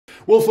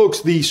Well, folks,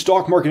 the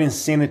stock market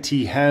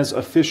insanity has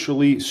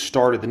officially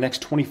started. The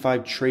next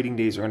 25 trading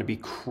days are going to be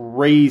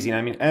crazy. And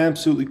I mean,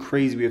 absolutely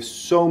crazy. We have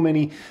so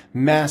many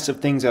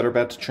massive things that are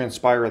about to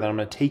transpire that I'm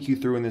going to take you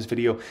through in this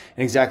video and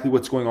exactly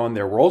what's going on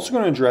there. We're also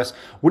going to address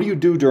what do you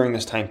do during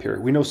this time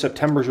period. We know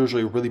September is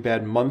usually a really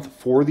bad month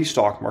for the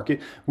stock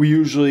market. We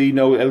usually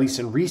know, at least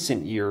in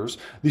recent years,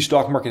 the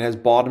stock market has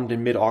bottomed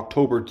in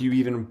mid-October. Do you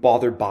even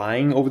bother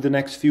buying over the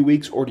next few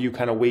weeks, or do you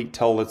kind of wait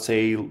till, let's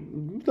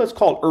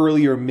call it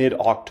early or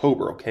mid-October?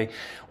 Okay.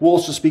 We'll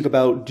also speak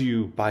about, do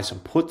you buy some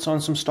puts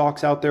on some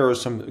stocks out there or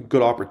some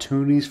good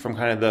opportunities from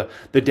kind of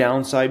the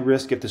downside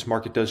risk if this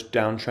market does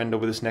downtrend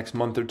over this next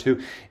month or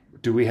two?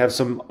 Do we have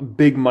some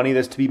big money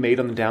that's to be made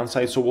on the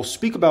downside? So we'll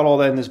speak about all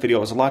that in this video.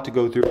 There's a lot to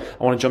go through.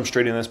 I want to jump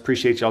straight into this.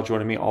 Appreciate y'all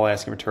joining me. All I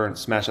ask in return,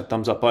 smash that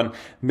thumbs up button.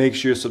 Make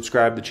sure you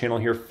subscribe to the channel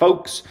here,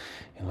 folks,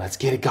 and let's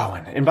get it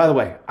going. And by the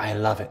way, I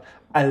love it.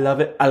 I love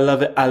it. I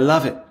love it. I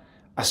love it.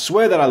 I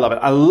swear that I love it.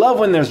 I love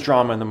when there's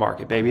drama in the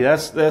market, baby.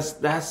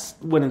 That's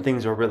when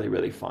things are really,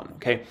 really fun,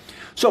 okay?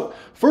 So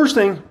first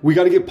thing, we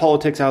got to get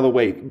politics out of the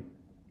way.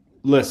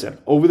 Listen,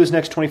 over this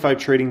next 25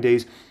 trading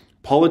days,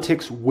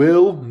 politics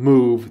will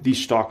move the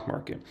stock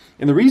market.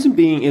 And the reason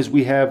being is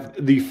we have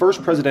the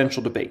first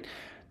presidential debate.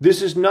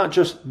 This is not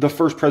just the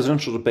first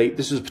presidential debate.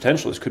 This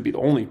could be the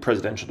only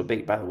presidential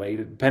debate, by the way,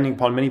 depending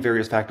upon many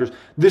various factors.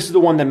 This is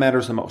the one that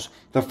matters the most.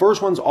 The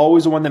first one's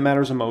always the one that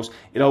matters the most.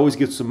 It always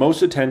gets the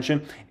most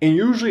attention. And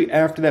usually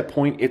after that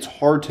point, it's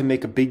hard to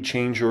make a big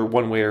change or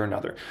one way or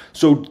another.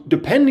 So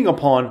depending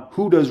upon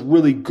who does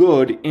really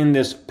good in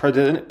this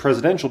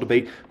presidential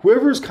debate,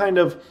 whoever's kind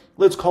of,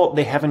 let's call it,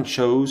 they haven't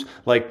chose,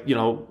 like, you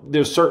know,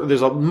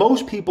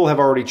 most people have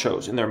already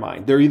chose in their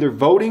mind. They're either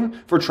voting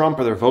for Trump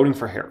or they're voting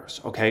for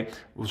Harris, okay? It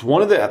was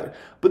one or the other.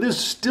 But there's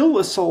still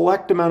a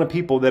select amount of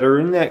people that are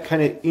in that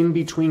kind of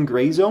in-between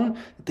gray zone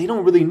that they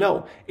don't really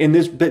know. And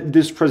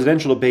this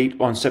presidential debate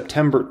on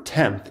September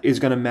 10th is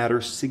going to matter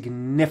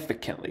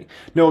significantly.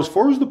 Now, as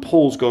far as the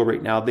polls go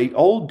right now, they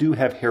all do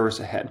have Harris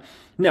ahead.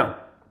 Now,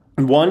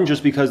 one,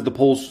 just because the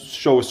polls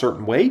show a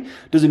certain way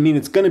doesn't mean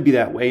it's going to be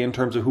that way in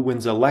terms of who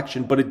wins the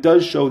election, but it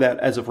does show that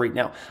as of right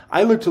now.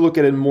 I like to look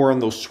at it more on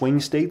those swing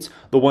states,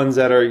 the ones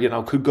that are, you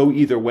know, could go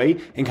either way,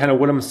 and kind of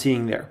what I'm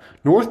seeing there.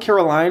 North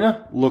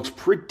Carolina looks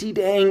pretty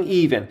dang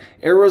even.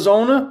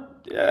 Arizona,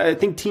 I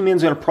think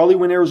T-Man's going to probably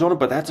win Arizona,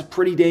 but that's a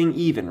pretty dang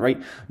even,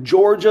 right?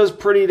 Georgia's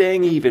pretty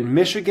dang even.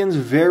 Michigan's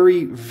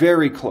very,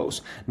 very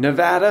close.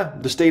 Nevada,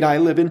 the state I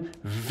live in,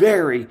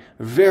 very,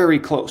 very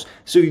close.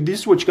 So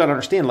this is what you got to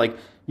understand. Like,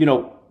 you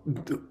know,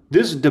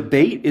 this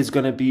debate is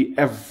going to be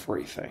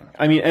everything.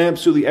 I mean,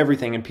 absolutely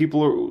everything. And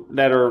people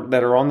that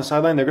are on the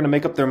sideline, they're going to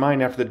make up their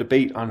mind after the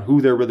debate on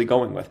who they're really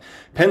going with.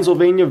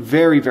 Pennsylvania,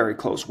 very, very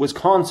close.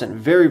 Wisconsin,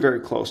 very, very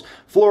close.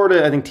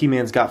 Florida, I think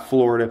T-Man's got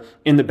Florida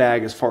in the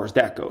bag as far as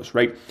that goes,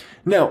 right?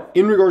 Now,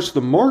 in regards to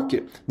the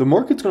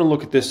market's going to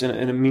look at this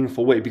in a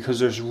meaningful way because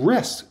there's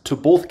risks to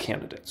both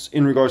candidates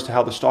in regards to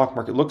how the stock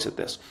market looks at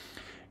this.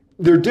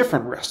 They're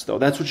different risks, though.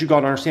 That's what you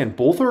got to understand.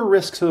 Both are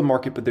risks to the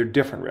market, but they're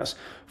different risks.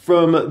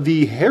 From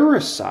the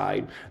Harris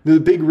side, the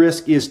big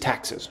risk is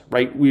taxes,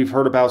 right? We've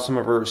heard about some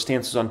of her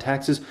stances on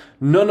taxes.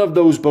 None of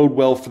those bode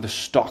well for the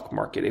stock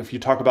market. If you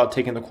talk about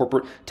taking the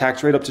corporate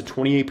tax rate up to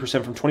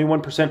 28% from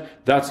 21%,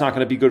 that's not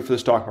going to be good for the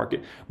stock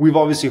market. We've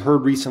obviously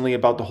heard recently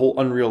about the whole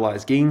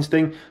unrealized gains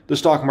thing. The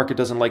stock market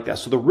doesn't like that.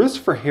 So the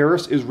risk for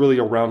Harris is really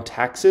around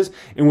taxes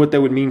and what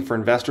that would mean for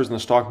investors in the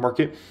stock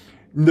market.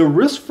 The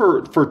risk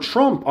for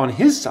Trump on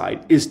his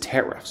side is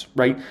tariffs,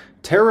 right?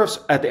 Tariffs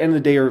at the end of the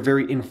day are a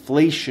very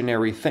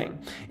inflationary thing.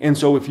 And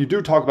so if you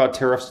do talk about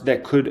tariffs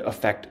that could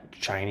affect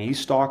Chinese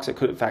stocks, it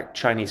could affect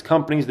Chinese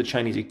companies, the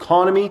Chinese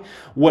economy.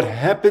 What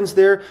happens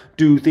there?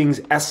 Do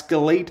things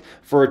escalate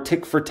for a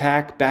tick for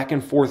tack back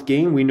and forth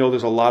game? We know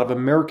there's a lot of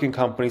American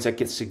companies that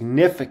get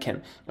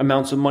significant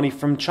amounts of money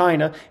from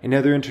China and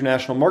other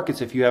international markets.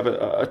 If you have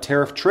a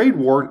tariff trade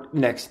war,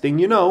 next thing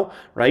you know,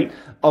 right,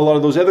 a lot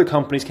of those other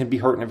companies can be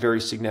hurt in a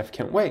very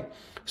significant way.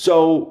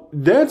 So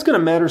that's going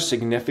to matter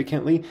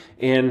significantly,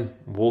 and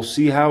we'll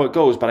see how it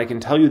goes. But I can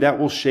tell you that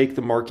will shake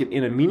the market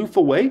in a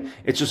meaningful way.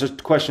 It's just a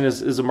question,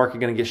 is the market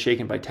going to get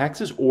shaken by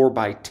taxes or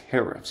by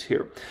tariffs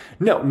here?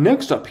 Now,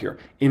 next up here,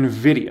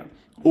 nvidia.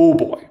 Oh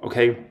boy,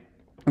 okay.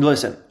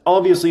 Listen,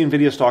 obviously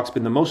nvidia stock's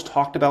been the most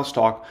talked about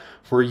stock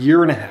for a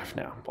year and a half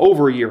now.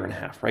 Over a year and a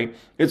half, right?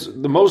 It's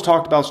the most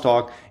talked about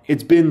stock.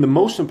 It's been the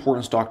most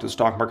important stock to the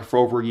stock market for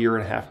over a year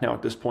and a half now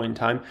at this point in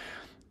time.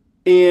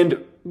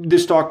 And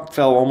this stock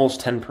fell almost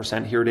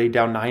 10% here today,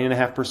 down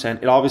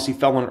 9.5%. It obviously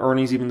fell on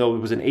earnings, even though it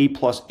was an A+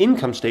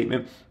 income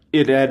statement.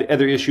 It had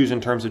other issues in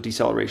terms of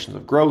decelerations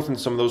of growth and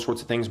some of those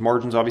sorts of things.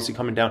 Margins obviously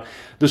coming down.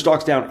 The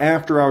stock's down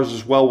after hours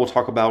as well. We'll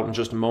talk about in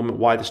just a moment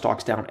why the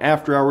stock's down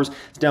after hours.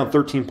 It's down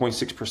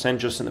 13.6%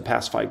 just in the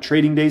past 5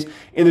 trading days.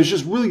 And there's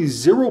just really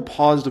zero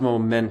positive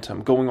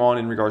momentum going on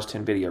in regards to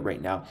nvidia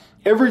right now.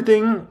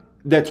 Everything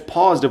that's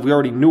positive we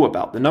already knew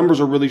about. The numbers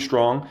are really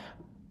strong.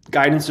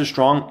 Guidance is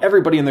strong.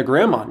 Everybody and their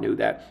grandma knew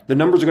that. The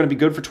numbers are going to be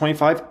good for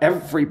 25.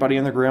 Everybody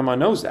and their grandma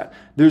knows that.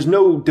 There's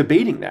no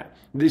debating that.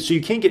 So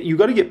you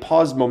got to get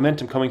positive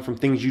momentum coming from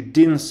things you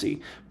didn't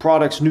see.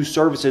 Products, new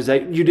services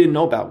that you didn't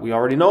know about. We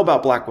already know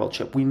about Blackwell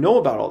chip. We know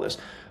about all this.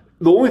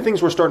 The only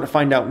things we're starting to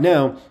find out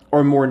now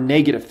are more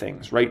negative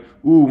things, right?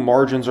 Ooh,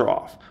 margins are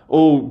off.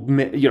 Oh,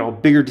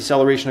 bigger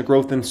deceleration of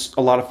growth than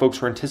a lot of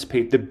folks were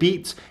anticipating. The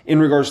beats in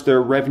regards to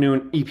their revenue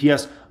and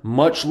EPS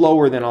much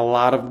lower than a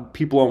lot of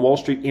people on Wall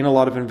Street and a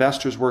lot of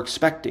investors were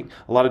expecting.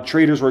 A lot of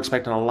traders were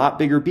expecting a lot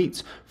bigger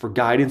beats for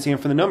guidance and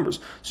for the numbers.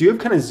 So you have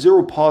kind of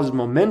zero positive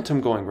momentum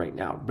going right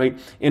now, right?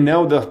 And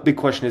now the big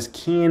question is,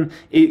 can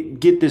it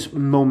get this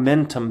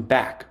momentum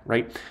back,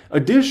 right?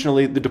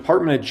 Additionally, the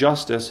Department of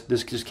Justice,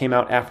 this just came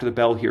out after the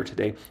bell here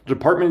today, the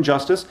Department of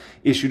Justice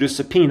issued a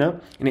subpoena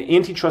in an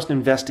antitrust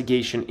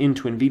investigation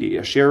into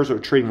NVIDIA. Shares are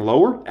trading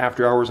lower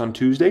after hours on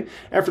Tuesday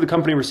after the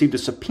company received a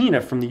subpoena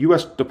from the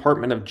U.S.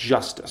 Department of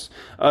Justice.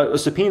 A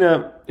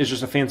subpoena is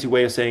just a fancy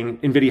way of saying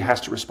NVIDIA has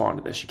to respond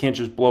to this. You can't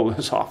just blow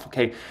this off,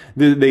 okay?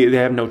 They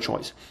have no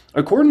choice.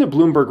 According to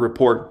Bloomberg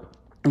report,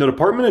 the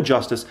Department of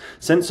Justice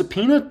sent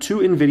subpoena to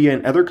NVIDIA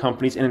and other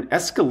companies in an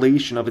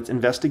escalation of its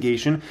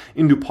investigation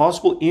into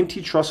possible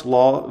antitrust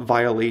law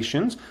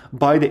violations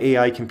by the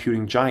AI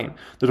computing giant.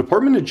 The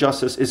Department of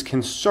Justice is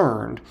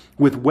concerned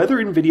with whether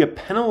NVIDIA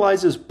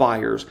penalizes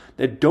buyers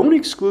that don't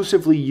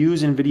exclusively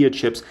use NVIDIA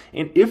chips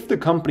and if the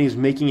company is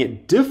making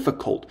it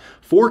difficult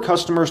for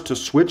customers to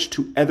switch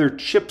to other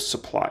chip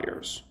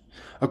suppliers.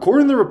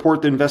 According to the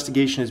report, the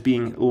investigation is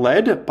being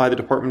led by the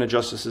Department of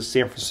Justice's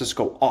San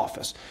Francisco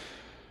office.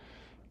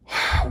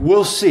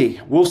 We'll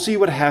see. We'll see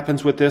what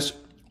happens with this.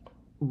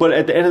 But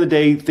at the end of the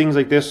day, things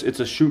like this,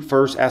 it's a shoot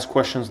first, ask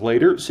questions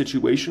later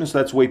situation. So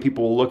that's the way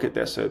people will look at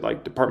this. So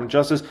like Department of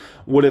Justice,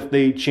 what if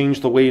they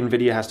change the way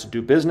NVIDIA has to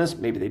do business?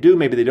 Maybe they do,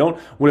 maybe they don't.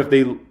 What if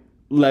they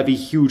levy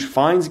huge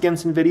fines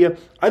against NVIDIA?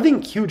 I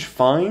think huge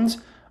fines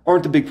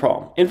aren't the big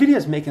problem. NVIDIA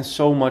is making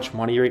so much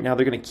money right now.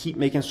 They're going to keep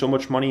making so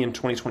much money in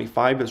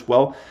 2025 as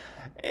well.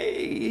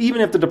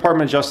 Even if the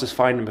Department of Justice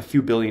fined them a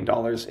few $1 billion,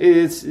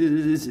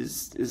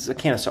 it's a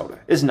can of soda.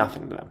 It's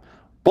nothing to them.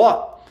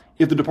 But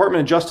if the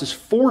Department of Justice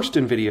forced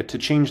NVIDIA to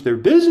change their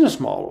business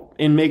model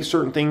and make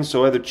certain things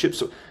so other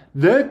chips,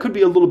 that could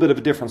be a little bit of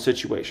a different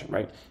situation,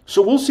 right?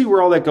 So we'll see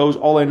where all that goes.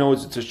 All I know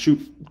is it's a shoot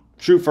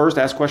first,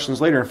 ask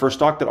questions later. And for a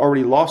stock that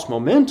already lost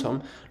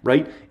momentum,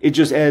 right, it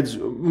just adds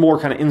more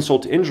kind of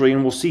insult to injury,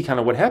 and we'll see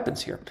kind of what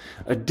happens here.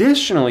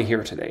 Additionally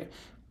here today,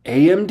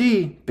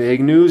 AMD,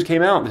 big news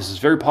came out. This is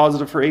very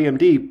positive for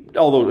AMD,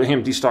 although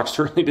AMD stock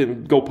certainly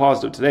didn't go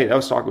positive today.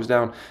 That stock was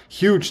down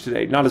huge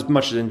today, not as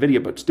much as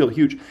NVIDIA, but still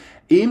huge.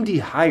 AMD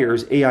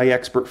hires AI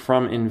expert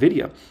from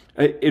NVIDIA.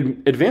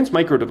 Advanced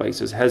Micro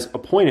Devices has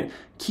appointed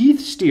Keith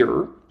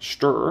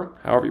Stir,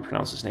 however you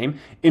pronounce his name,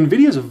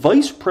 NVIDIA's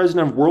Vice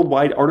President of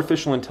Worldwide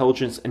Artificial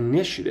Intelligence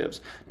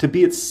Initiatives, to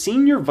be its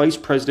Senior Vice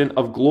President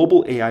of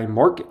Global AI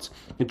Markets.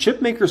 The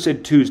chipmaker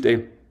said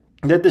Tuesday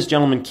that this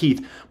gentleman,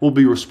 Keith, will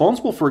be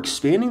responsible for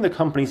expanding the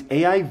company's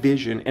AI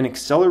vision and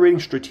accelerating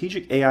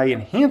strategic AI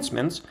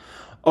enhancements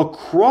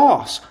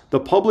across the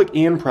public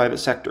and private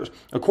sectors.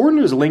 According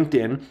to his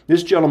LinkedIn,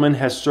 this gentleman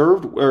has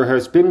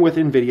been with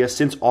NVIDIA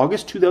since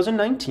August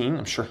 2019.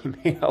 I'm sure he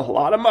made a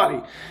lot of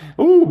money.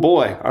 Oh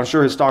boy, I'm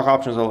sure his stock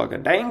options are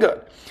looking dang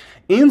good.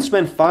 And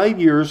spent 5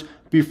 years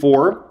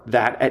before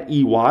that at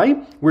EY,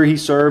 where he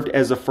served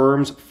as the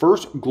firm's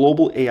first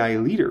global AI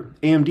leader.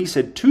 AMD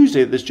said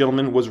Tuesday that this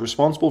gentleman was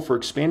responsible for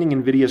expanding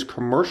NVIDIA's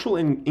commercial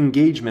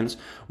engagements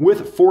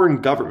with foreign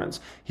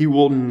governments. He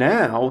will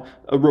now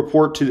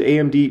report to the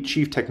AMD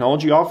Chief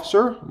Technology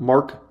Officer,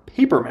 Mark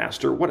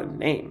Papermaster. What a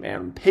name,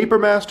 man.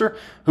 Papermaster,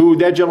 who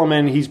that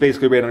gentleman, he's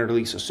basically right under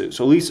Lisa Su.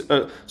 So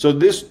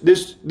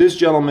this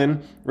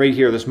gentleman right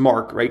here, this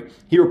Mark, right,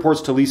 he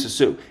reports to Lisa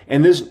Su.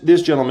 And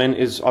this gentleman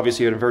is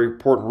obviously in a very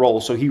important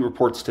role, so he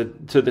reports to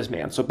this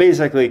man. So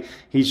basically,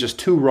 he's just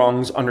 2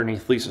 rungs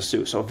underneath Lisa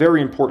Su. So a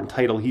very important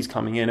title he's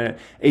coming in at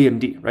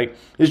AMD, right?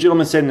 This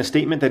gentleman said in a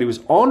statement that he was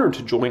honored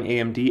to join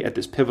AMD at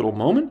this pivotal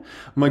moment.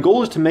 My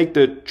goal is to make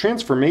the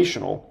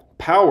transformational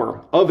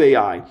power of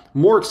AI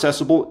more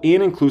accessible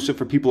and inclusive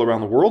for people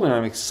around the world, and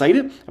I'm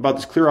excited about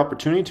this clear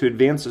opportunity to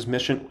advance this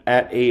mission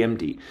at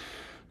AMD.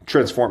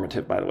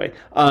 Transformative, by the way.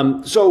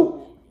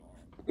 So,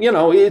 you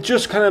know, it's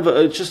just kind of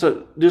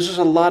there's just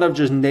a lot of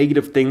just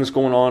negative things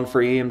going on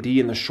for AMD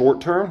in the short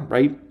term,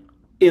 right?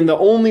 And the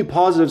only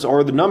positives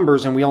are the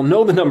numbers, and we all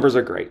know the numbers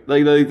are great.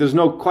 Like there's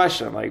no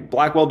question. Like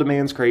Blackwell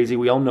demand's crazy.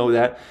 We all know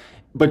that.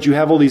 But you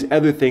have all these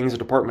other things, the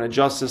Department of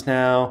Justice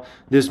now,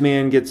 this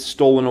man gets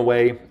stolen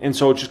away. And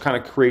so it just kind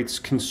of creates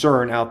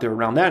concern out there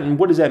around that. And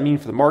what does that mean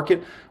for the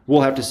market?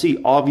 We'll have to see.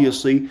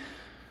 Obviously,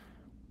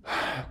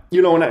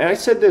 you know, and I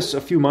said this a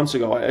few months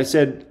ago. I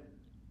said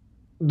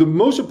the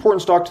most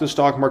important stock to the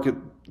stock market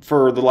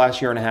for the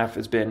last year and a half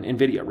has been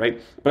NVIDIA, right?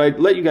 But I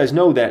let you guys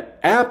know that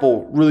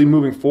Apple really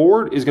moving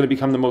forward is going to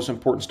become the most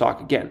important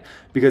stock again,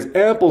 because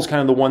Apple's kind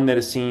of the one that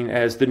is seen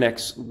as the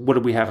next, what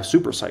do we have, a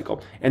super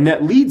cycle. And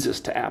that leads us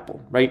to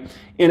Apple, right?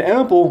 And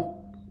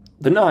Apple,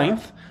 the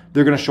 9th,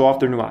 they're going to show off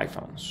their new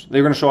iPhones.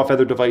 They're going to show off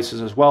other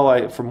devices as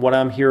well. From what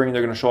I'm hearing,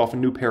 they're going to show off a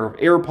new pair of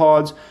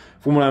AirPods.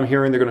 From what I'm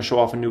hearing, they're going to show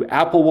off a new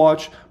Apple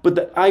Watch, but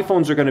the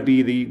iPhones are going to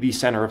be the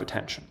center of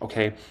attention,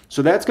 okay?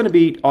 So that's going to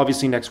be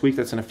obviously next week.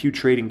 That's in a few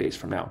trading days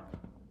from now.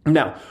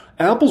 Now,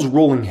 Apple's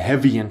rolling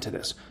heavy into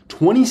this.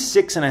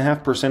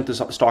 26.5%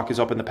 the stock is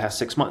up in the past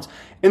 6 months.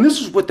 And this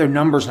is with their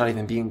numbers not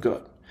even being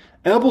good.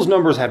 Apple's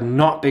numbers have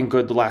not been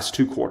good the last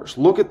 2 quarters.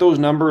 Look at those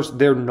numbers.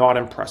 They're not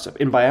impressive.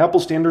 And by Apple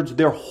standards,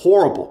 they're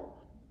horrible.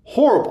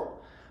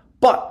 Horrible.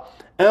 But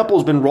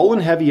Apple's been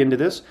rolling heavy into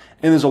this,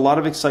 and there's a lot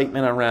of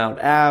excitement around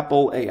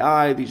Apple,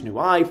 AI, these new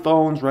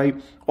iPhones, right?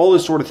 All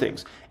this sort of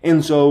things.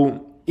 And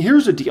so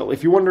here's the deal.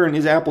 If you're wondering,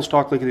 is Apple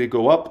stock likely to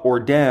go up or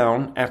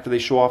down after they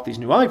show off these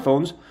new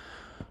iPhones,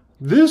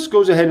 this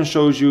goes ahead and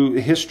shows you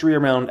the history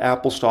around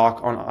Apple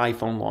stock on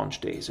iPhone launch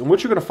days. And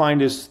what you're going to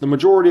find is the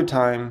majority of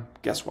time,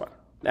 guess what?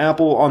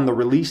 Apple on the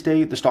release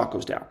day, the stock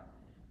goes down.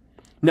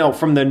 Now,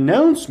 from the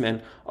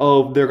announcement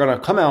of they're going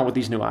to come out with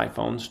these new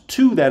iPhones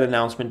to that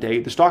announcement day,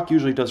 the stock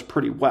usually does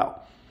pretty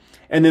well.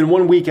 And then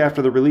 1 week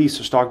after the release,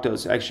 the stock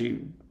does actually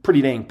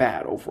pretty dang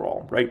bad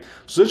overall, right?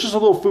 So it's just a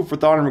little food for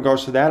thought in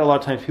regards to that. A lot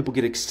of times people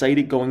get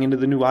excited going into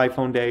the new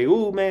iPhone day.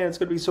 Oh man, it's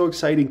going to be so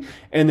exciting.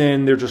 And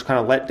then they're just kind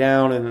of let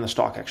down, and then the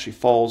stock actually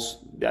falls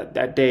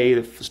that day.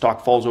 The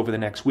stock falls over the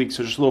next week.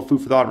 So just a little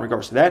food for thought in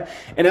regards to that.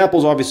 And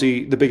Apple's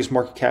obviously the biggest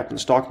market cap in the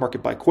stock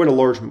market by quite a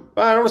large, I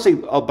don't want to say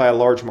by a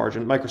large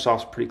margin.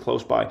 Microsoft's pretty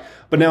close by.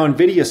 But now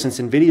Nvidia, since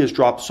Nvidia's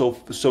dropped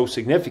so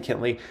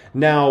significantly,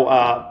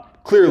 now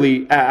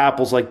clearly,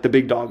 Apple's like the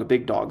big dog of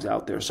big dogs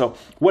out there. So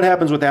what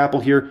happens with Apple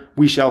here,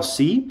 we shall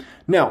see.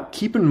 Now,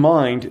 keep in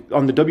mind,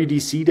 on the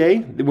WDC day,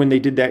 when they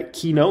did that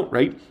keynote,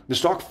 right, the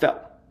stock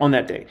fell on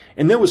that day.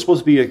 And that was supposed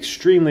to be an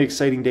extremely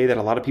exciting day that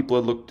a lot of people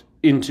had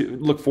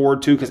look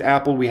forward to, because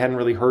Apple, we hadn't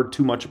really heard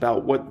too much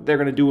about what they're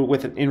going to do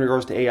with it in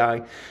regards to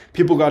AI.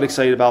 People got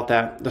excited about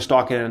that. The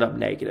stock ended up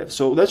negative.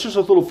 So that's just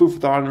a little food for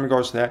thought in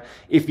regards to that.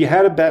 If you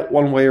had a bet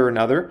one way or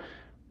another,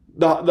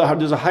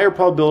 there's a higher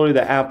probability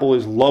that Apple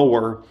is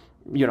lower,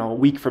 you know, a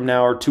week from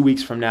now or 2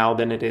 weeks from now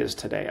than it is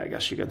today, I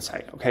guess you can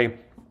say, okay?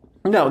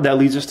 Now, that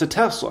leads us to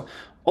Tesla.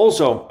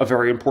 Also a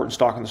very important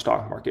stock in the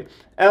stock market.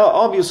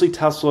 Obviously,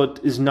 Tesla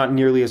is not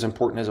nearly as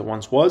important as it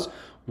once was.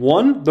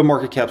 One, the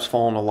market cap's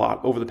fallen a lot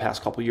over the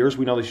past couple of years.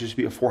 We know this used to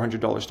be a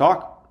 $400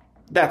 stock.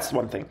 That's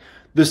one thing.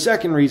 The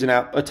second reason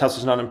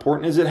Tesla's not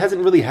important is it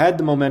hasn't really had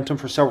the momentum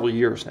for several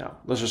years now.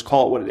 Let's just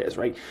call it what it is,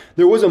 right?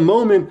 There was a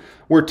moment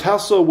where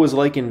Tesla was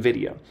like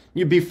NVIDIA.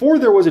 Before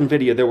there was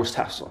NVIDIA, there was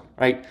Tesla,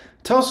 right?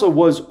 Tesla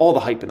was all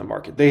the hype in the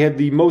market. They had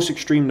the most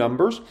extreme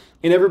numbers,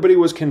 and everybody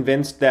was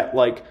convinced that,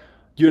 like,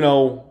 you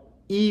know,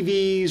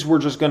 EVs were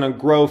just going to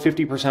grow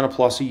 50%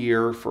 plus a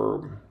year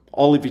for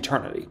all of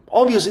eternity.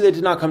 Obviously, that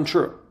did not come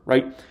true,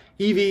 right?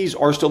 EVs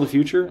are still the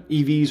future.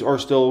 EVs are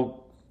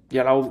still,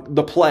 you know,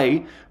 the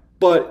play,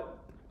 but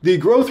the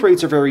growth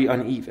rates are very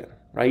uneven,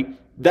 right?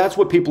 That's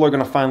what people are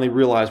going to finally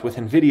realize with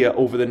NVIDIA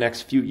over the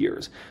next few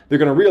years. They're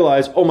going to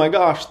realize, oh my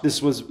gosh,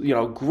 this was, you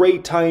know,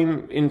 great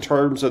time in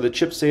terms of the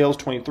chip sales,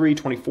 23,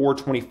 24,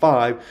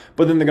 25,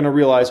 but then they're going to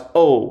realize,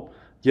 oh,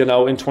 you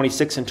know, in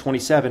 26 and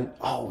 27,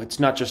 oh, it's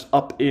not just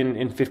up in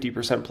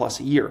 50%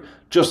 plus a year,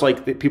 just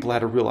like the people had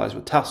to realize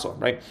with Tesla,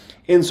 right?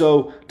 And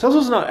so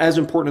Tesla's not as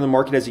important in the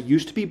market as it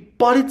used to be,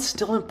 but it's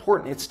still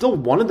important. It's still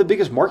one of the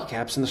biggest market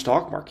caps in the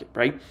stock market,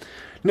 right?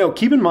 Now,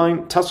 keep in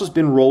mind, Tesla's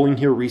been rolling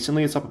here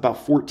recently. It's up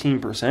about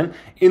 14%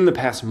 in the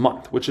past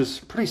month, which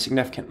is a pretty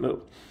significant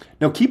move.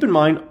 Now, keep in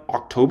mind,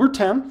 October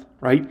 10th,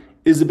 right,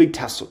 is the big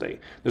Tesla day.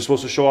 They're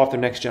supposed to show off their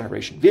next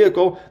generation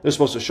vehicle. They're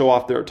supposed to show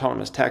off their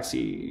autonomous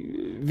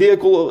taxi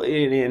vehicle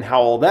and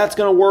how all that's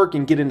going to work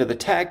and get into the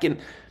tech and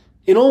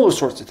all those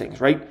sorts of things,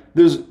 right?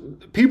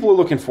 People are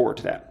looking forward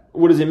to that.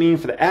 What does it mean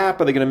for the app?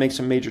 Are they going to make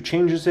some major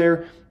changes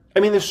there? I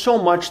mean, there's so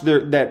much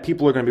there that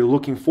people are going to be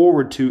looking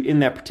forward to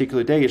in that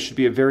particular day. It should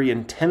be a very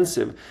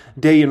intensive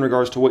day in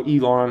regards to what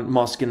Elon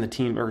Musk and the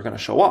team are going to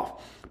show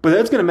off. But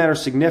that's going to matter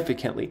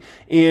significantly.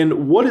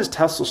 And what does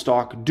Tesla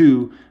stock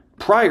do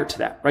prior to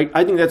that, right?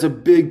 I think that's a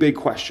big, big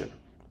question.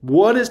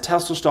 What does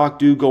Tesla stock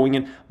do going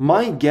in?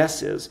 My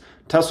guess is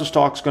Tesla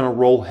stock's going to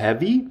roll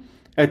heavy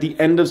at the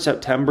end of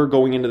September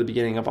going into the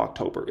beginning of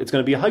October. It's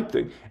going to be a hype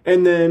thing.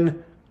 And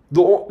then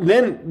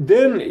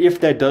if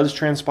that does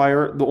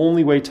transpire, the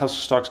only way Tesla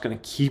stock's going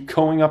to keep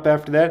going up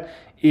after that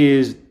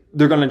is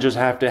they're going to just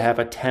have to have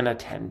a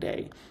 10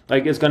 day.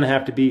 Like, it's going to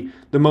have to be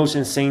the most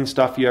insane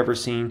stuff you ever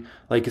seen.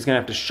 Like, it's going to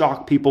have to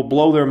shock people,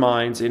 blow their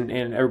minds, and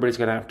everybody's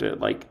going to have to,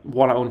 like,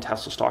 want to own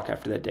Tesla stock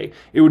after that day.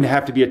 It would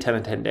have to be a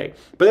 10 day.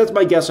 But that's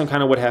my guess on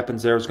kind of what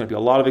happens there. It's going to be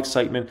a lot of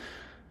excitement.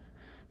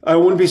 I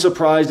wouldn't be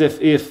surprised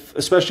if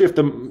especially if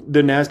the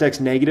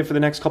NASDAQ's negative for the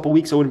next couple of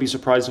weeks, I wouldn't be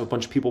surprised if a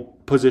bunch of people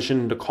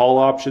position into call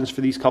options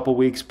for these couple of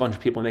weeks. A bunch of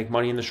people make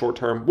money in the short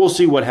term. We'll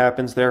see what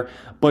happens there.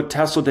 But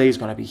Tesla Day is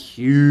going to be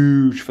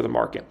huge for the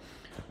market.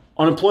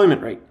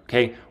 Unemployment rate,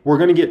 okay? We're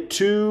going to get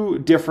 2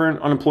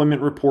 different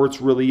unemployment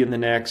reports really in the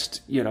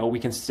next, you know, we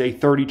can say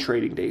 30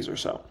 trading days or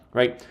so,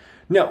 right?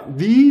 Now,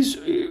 these,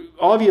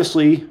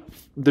 obviously,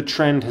 the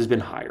trend has been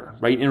higher,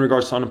 right, in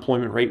regards to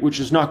unemployment rate, which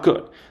is not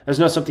good. That's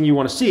not something you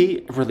want to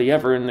see really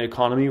ever in the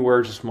economy,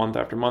 where just month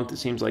after month it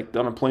seems like the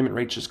unemployment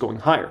rate's just going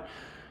higher.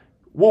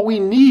 What we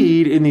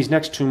need in these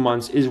next 2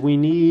 months is we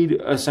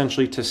need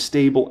essentially to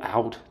stable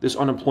out this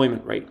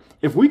unemployment rate.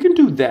 If we can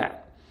do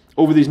that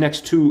over these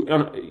next two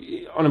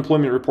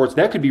unemployment reports,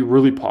 that could be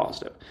really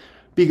positive,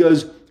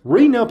 because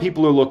right now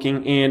people are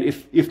looking, and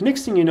if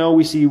next thing you know,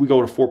 we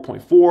go to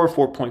 4.4,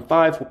 4.5,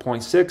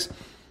 4.6,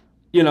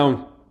 you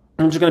know,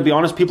 I'm just going to be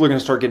honest, people are going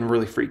to start getting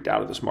really freaked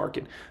out of this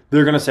market.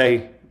 They're going to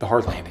say the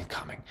hard landing's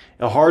coming.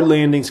 The hard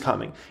landing's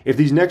coming. If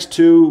these next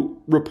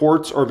two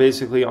reports are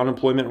basically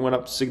unemployment went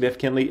up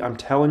significantly, I'm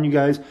telling you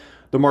guys,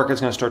 the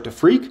market's going to start to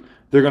freak.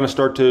 They're going to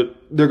start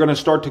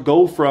to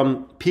go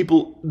from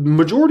people.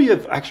 Majority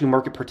of actually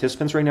market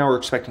participants right now are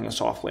expecting a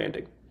soft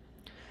landing.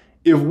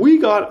 If we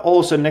got all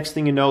of a sudden, next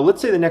thing you know,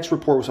 let's say the next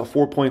report was a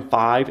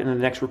 4.5 and the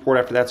next report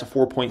after that's a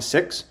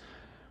 4.6.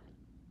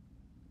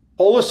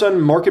 All of a sudden,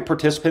 market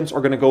participants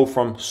are going to go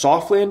from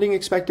soft landing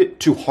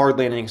expected to hard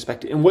landing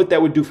expected. And what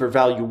that would do for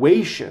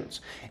valuations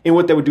and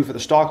what that would do for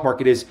the stock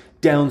market is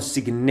down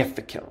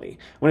significantly.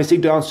 When I say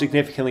down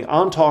significantly,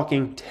 I'm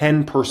talking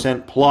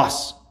 10%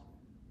 plus.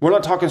 We're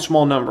not talking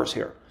small numbers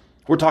here.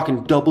 We're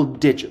talking double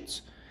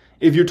digits.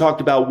 If you talked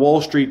about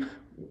Wall Street,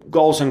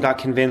 all of a sudden got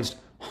convinced,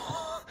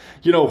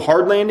 you know,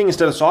 hard landing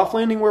instead of soft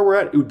landing where we're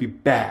at, it would be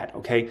bad,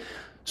 okay?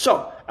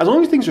 So as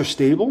long as things are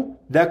stable,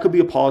 that could be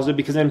a positive,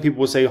 because then people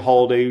will say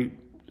holiday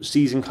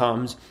season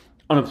comes,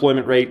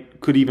 unemployment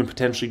rate could even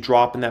potentially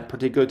drop in that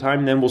particular time,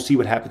 and then we'll see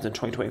what happens in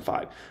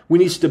 2025. We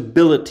need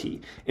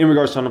stability in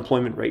regards to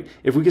unemployment rate.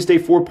 If we could stay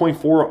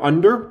 4.4 or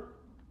under,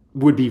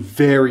 would be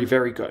very,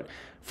 very good.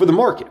 For the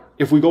market,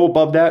 if we go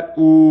above that,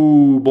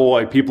 ooh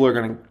boy, people are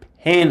going to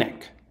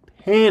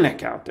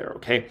panic out there,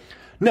 okay?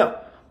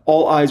 Now,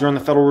 all eyes are on the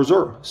Federal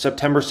Reserve,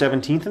 September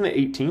 17th and the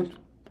 18th.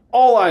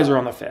 All eyes are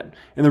on the Fed.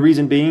 And the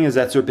reason being is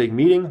that's their big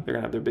meeting. They're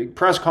going to have their big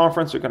press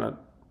conference. They're going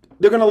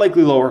to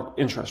likely lower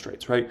interest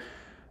rates, right?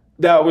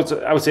 I would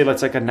say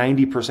that's like a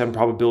 90%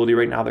 probability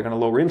right now they're going to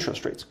lower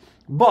interest rates.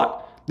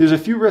 But there's a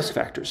few risk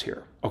factors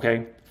here,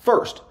 okay?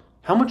 First,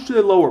 how much do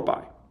they lower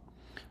by?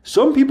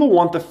 Some people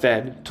want the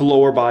Fed to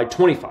lower by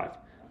 25.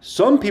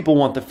 Some people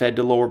want the Fed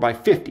to lower by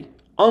 50.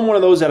 I'm one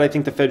of those that I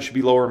think the Fed should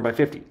be lowering by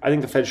 50. I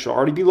think the Fed should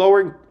already be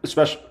lowering,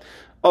 especially,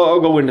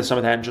 I'll go into some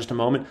of that in just a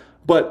moment.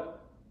 But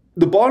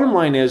the bottom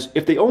line is,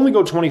 if they only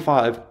go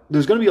 25,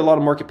 there's going to be a lot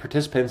of market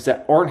participants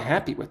that aren't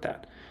happy with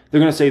that. They're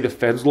going to say the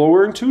Fed's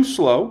lowering too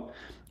slow,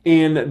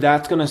 and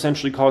that's going to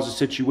essentially cause a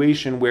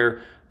situation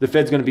where the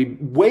Fed's going to be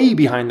way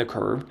behind the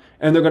curve,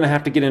 and they're going to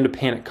have to get into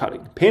panic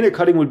cutting. Panic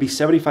cutting would be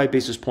 75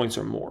 basis points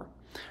or more.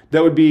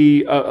 That would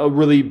be a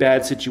really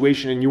bad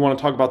situation, and you want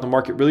to talk about the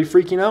market really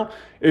freaking out?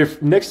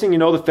 If next thing you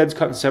know, the Fed's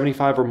cutting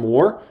 75 or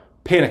more,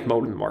 panic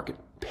mode in the market.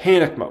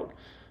 Panic mode.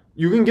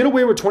 You can get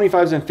away with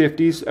 25s and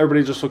 50s.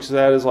 Everybody just looks at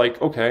that as like,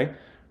 okay,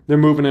 they're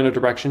moving in a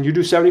direction. You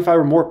do 75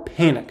 or more,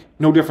 panic.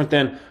 No different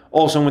than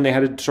also when they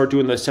had to start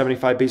doing the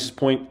 75 basis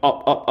point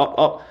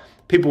up.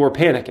 People were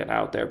panicking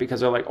out there because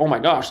they're like, oh my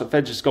gosh, the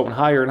Fed's just going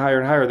higher and higher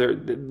and higher.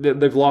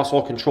 They've lost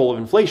all control of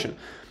inflation.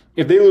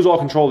 If they lose all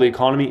control of the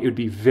economy, it would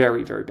be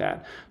very, very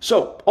bad.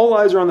 So all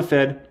eyes are on the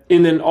Fed.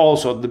 And then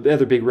also the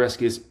other big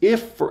risk is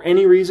if for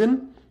any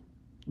reason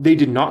they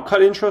did not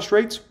cut interest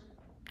rates,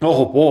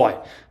 oh boy,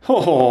 you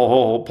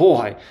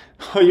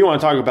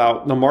want to talk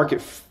about the market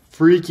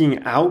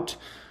freaking out?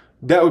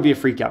 That would be a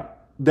freak out.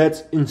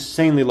 That's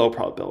insanely low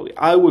probability.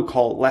 I would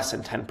call less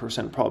than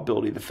 10%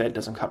 probability the Fed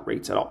doesn't cut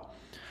rates at all.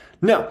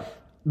 Now,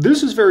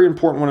 this is very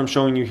important what I'm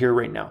showing you here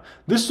right now.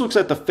 This looks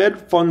at the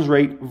Fed funds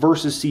rate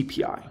versus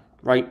CPI,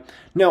 right?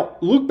 Now,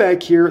 look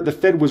back here. The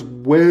Fed was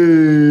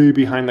way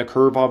behind the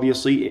curve,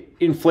 obviously.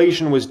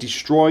 Inflation was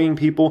destroying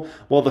people,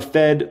 while the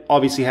Fed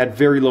obviously had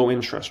very low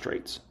interest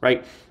rates,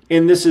 right?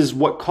 And this is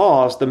what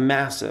caused the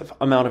massive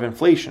amount of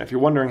inflation. If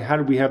you're wondering how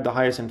did we have the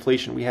highest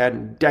inflation we had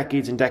in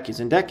decades and decades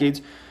and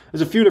decades,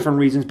 there's a few different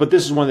reasons, but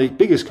this is one of the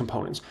biggest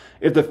components.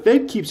 If the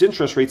Fed keeps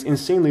interest rates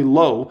insanely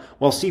low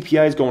while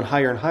CPI is going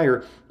higher and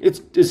higher, it's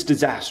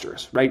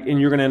disastrous, right? And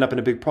you're going to end up in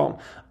a big problem.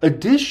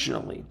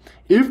 Additionally,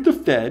 if the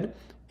Fed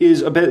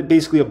is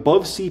basically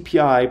above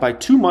CPI by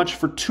too much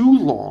for too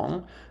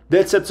long,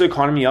 that sets the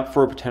economy up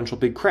for a potential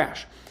big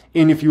crash.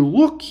 And if you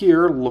look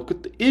here, look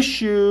at the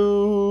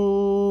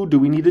issue. Do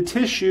we need a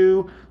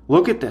tissue?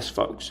 Look at this,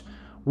 folks.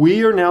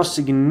 We are now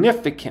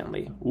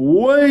significantly,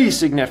 way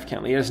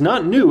significantly, and it's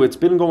not new, it's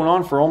been going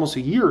on for almost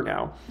a year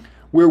now,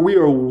 where we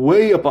are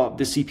way above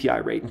the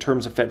CPI rate in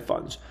terms of Fed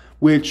funds,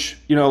 which,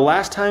 you know,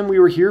 last time we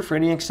were here for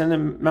any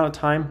extended amount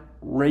of time,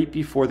 right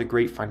before the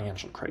great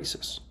financial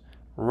crisis.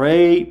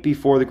 Right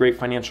before the great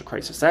financial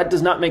crisis. That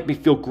does not make me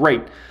feel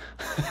great.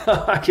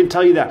 I can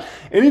tell you that.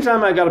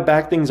 Anytime I got to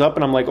back things up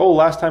and I'm like, oh,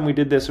 last time we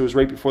did this, it was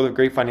right before the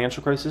great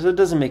financial crisis, it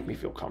doesn't make me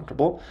feel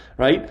comfortable,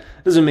 right?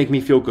 It doesn't make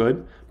me feel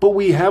good. But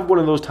we have one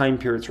of those time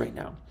periods right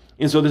now.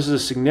 And so this is a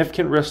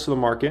significant risk to the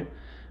market.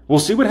 We'll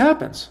see what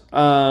happens.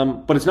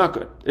 But it's not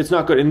good. It's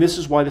not good. And this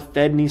is why the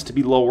Fed needs to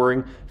be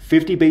lowering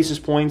 50 basis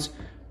points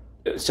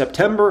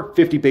September,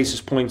 50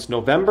 basis points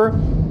November,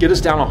 get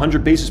us down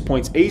 100 basis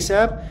points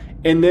ASAP,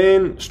 and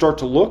then start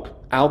to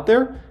look out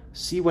there,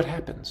 see what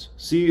happens.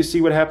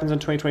 See what happens in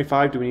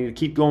 2025. Do we need to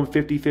keep going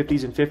 50,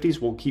 50s, and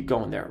 50s? We'll keep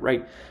going there,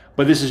 right?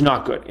 But this is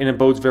not good, and it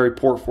bodes very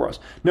poor for us.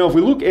 Now, if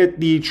we look at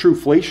the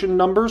Trueflation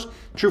numbers,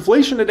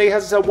 Trueflation today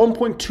has us at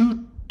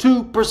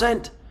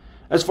 1.22%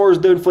 as far as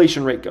the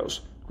inflation rate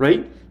goes,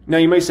 right? Now,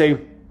 you may say,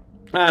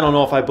 I don't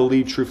know if I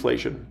believe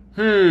Trueflation.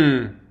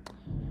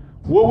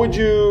 What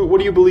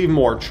do you believe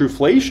more,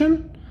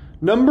 Trueflation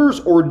numbers,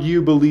 or do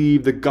you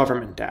believe the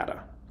government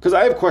data? Because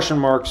I have question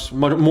marks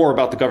more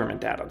about the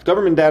government data.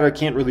 Government data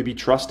can't really be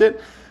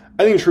trusted.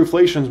 I think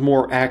Trueflation is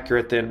more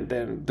accurate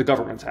than the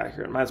government's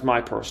accurate. That's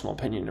my personal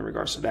opinion in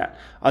regards to that.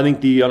 I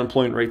think the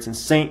unemployment rate's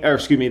insane, or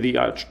excuse me,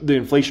 the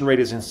inflation rate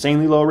is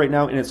insanely low right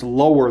now, and it's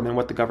lower than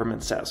what the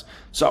government says.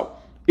 So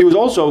it was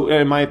also,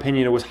 in my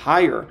opinion, it was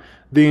higher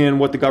than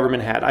what the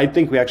government had. I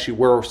think we actually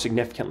were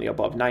significantly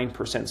above 9%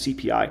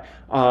 CPI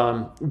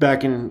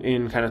back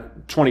in kind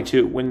of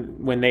 22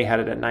 when they had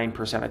it at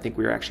 9%. I think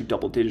we were actually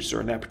double digits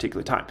during that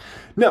particular time.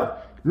 Now,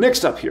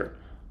 next up here,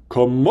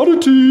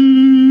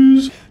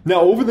 commodities. Now,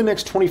 over the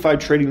next 25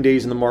 trading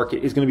days in the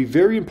market, it's going to be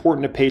very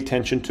important to pay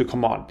attention to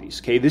commodities.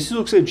 Okay, this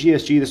looks at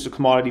GSG. This is a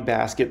commodity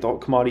basket, the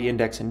commodity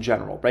index in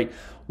general, right?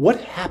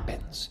 What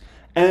happens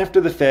after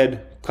the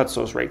Fed cuts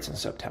those rates in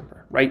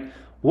September, right?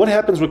 What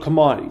happens with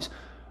commodities?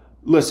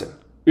 Listen,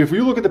 if we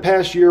look at the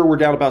past year, we're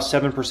down about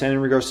 7% in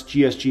regards to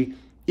GSG.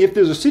 If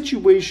there's a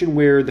situation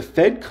where the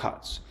Fed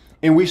cuts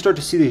and we start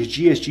to see this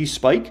GSG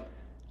spike,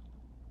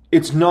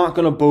 it's not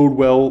going to bode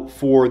well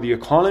for the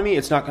economy.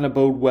 It's not going to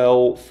bode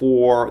well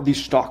for the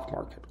stock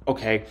market,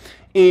 okay?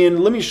 And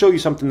let me show you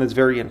something that's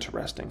very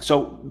interesting.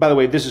 So, by the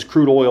way, this is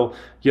crude oil.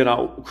 You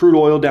know, crude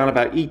oil down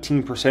about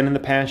 18% in the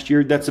past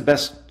year. That's the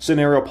best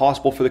scenario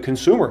possible for the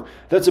consumer.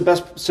 That's the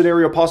best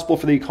scenario possible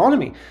for the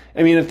economy.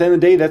 I mean, at the end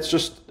of the day,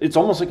 it's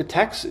almost like a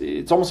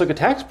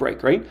tax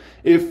break, right?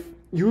 If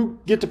you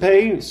get to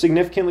pay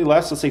significantly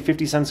less, let's say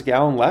 50 cents a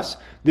gallon less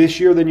this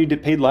year than you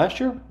did paid last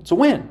year, it's a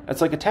win.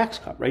 That's like a tax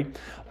cut, right?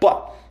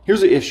 But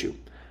here's the issue.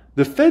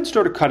 The Fed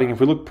started cutting,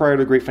 if we look prior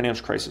to the great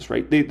financial crisis,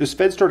 right? This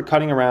Fed started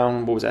cutting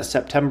around, what was that,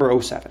 September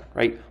 07,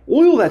 right?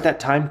 Oil at that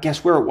time,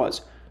 guess where it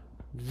was?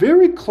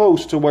 Very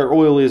close to where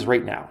oil is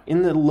right now,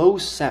 in the low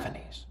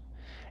 70s.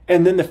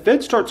 And then the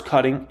Fed starts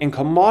cutting, and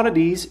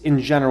commodities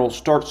in general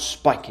start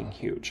spiking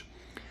huge.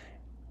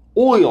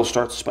 Oil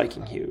starts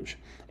spiking huge.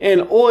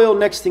 And oil,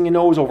 next thing you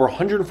know, is over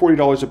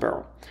 $140 a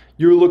barrel.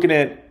 You're looking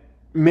at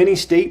many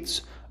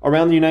states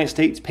around the United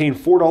States paying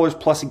 $4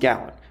 plus a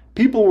gallon.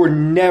 People were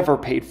never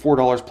paid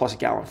 $4 plus a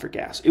gallon for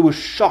gas. It was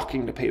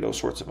shocking to pay those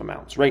sorts of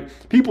amounts, right?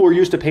 People were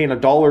used to paying $1,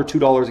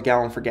 $2 a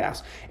gallon for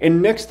gas.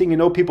 And next thing you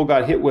know, people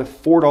got hit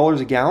with $4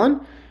 a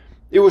gallon.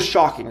 It was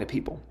shocking to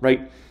people,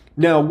 right?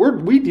 Now,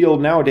 we deal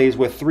nowadays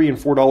with $3 and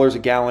 $4 a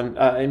gallon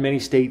in many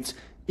states,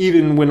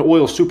 even when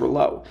oil's super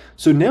low.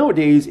 So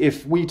nowadays,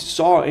 if we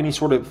saw any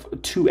sort of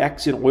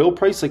 2x in oil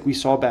price like we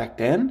saw back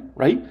then,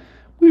 right,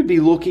 we'd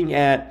be looking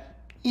at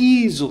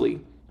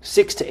easily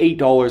 $6 to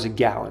 $8 a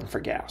gallon for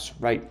gas,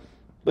 right?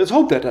 Let's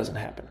hope that doesn't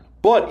happen.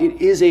 But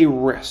it is a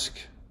risk.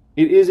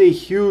 It is a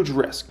huge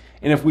risk.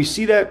 And if we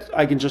see that,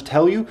 I can just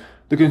tell you,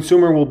 the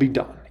consumer will be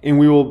done. And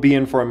we will be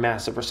in for a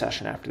massive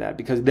recession after that,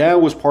 because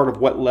that was part of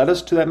what led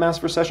us to that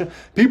massive recession.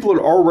 People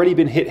had already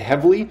been hit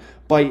heavily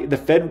by the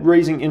Fed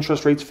raising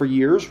interest rates for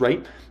years,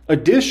 right?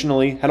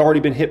 Additionally, had already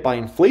been hit by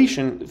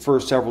inflation for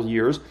several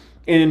years.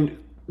 And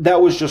that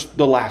was just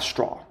the last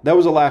straw. That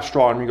was the last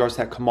straw in regards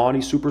to that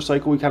commodity super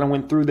cycle we kind of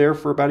went through there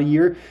for about a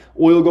year.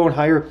 Oil going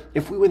higher.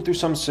 If we went through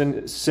some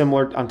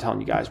similar, I'm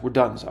telling you guys, we're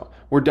done so.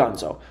 We're done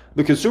so.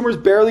 The consumer's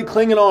barely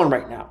clinging on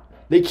right now.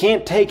 They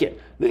can't take it.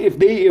 If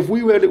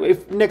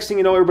next thing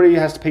you know, everybody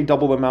has to pay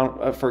double the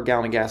amount for a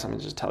gallon of gas, I'm going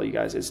to just tell you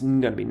guys, it's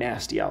going to be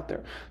nasty out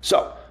there.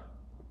 So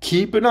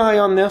keep an eye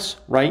on this,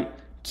 right?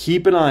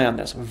 Keep an eye on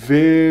this.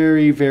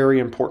 Very, very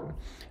important.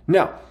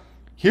 Now,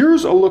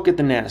 here's a look at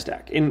the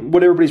NASDAQ and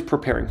what everybody's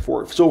preparing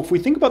for. So if we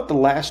think about the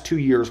last 2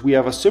 years, we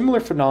have a similar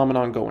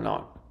phenomenon going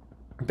on.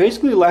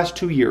 Basically, the last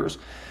 2 years,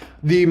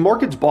 the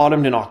market's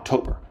bottomed in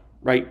October,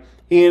 right?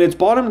 And it's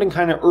bottomed in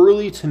kind of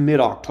early to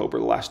mid-October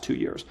the last 2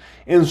 years.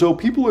 And so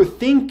people are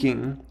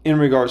thinking in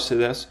regards to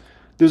this,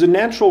 there's a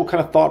natural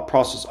kind of thought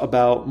process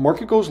about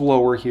market goes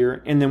lower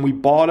here, and then we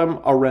bottom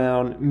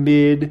around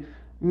mid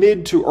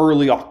to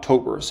early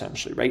October,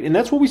 essentially, right? And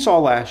that's what we saw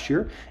last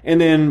year.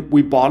 And then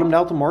we bottomed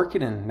out the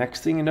market, and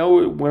next thing you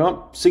know, it went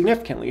up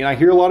significantly. And I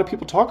hear a lot of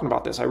people talking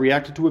about this. I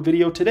reacted to a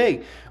video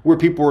today where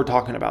people were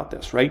talking about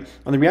this, right,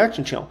 on the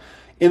reaction channel.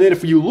 And then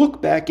if you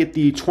look back at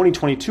the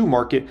 2022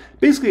 market,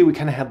 basically we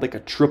kind of had like a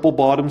triple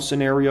bottom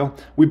scenario.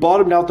 We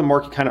bottomed out the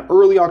market kind of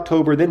early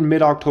October, then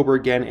mid-October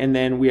again, and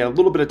then we had a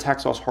little bit of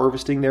tax loss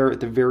harvesting there at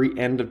the very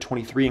end of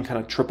 23 and kind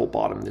of triple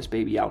bottom this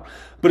baby out.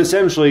 But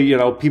essentially, you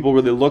know, people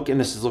really look, and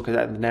this is looking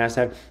at the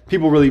NASDAQ,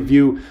 people really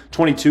view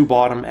 22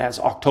 bottom as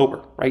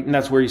October, right? And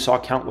that's where you saw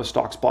countless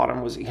stocks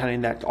bottom, was kind of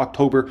in that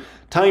October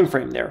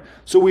timeframe there.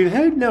 So we've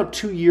had now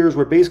 2 years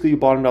where basically you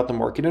bottomed out the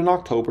market in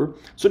October.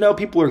 So now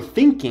people are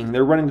thinking,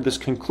 they're running to this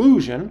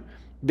conclusion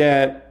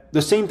that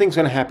the same thing's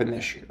going to happen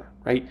this year,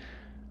 right?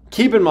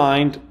 Keep in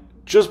mind,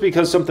 just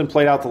because something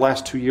played out the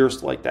last 2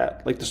 years like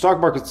that, like the stock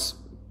market's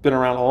been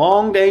around a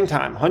long dang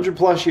time, 100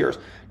 plus years,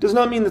 does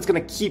not mean that's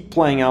going to keep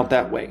playing out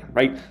that way,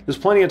 right? There's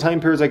plenty of time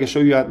periods I can show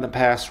you out in the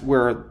past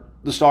where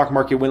the stock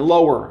market went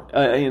lower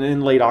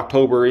in late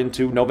October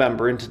into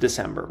November into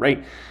December,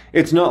 right?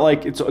 It's not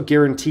like it's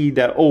guaranteed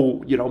that,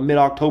 oh, you know,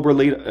 mid-October is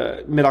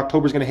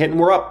going to hit and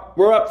we're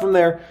up from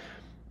there.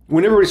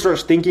 When everybody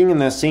starts thinking in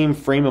that same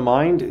frame of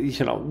mind,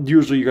 you know,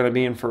 usually you're going to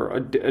be in for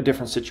a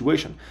different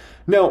situation.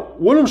 Now,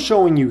 what I'm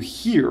showing you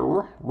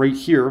here, right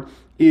here,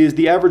 is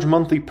the average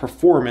monthly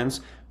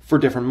performance for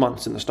different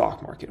months in the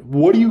stock market.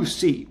 What do you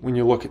see when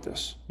you look at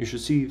this? You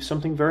should see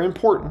something very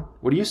important.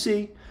 What do you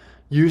see?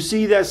 You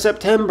see that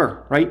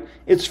September, right?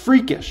 It's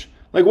freakish.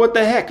 Like, what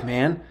the heck,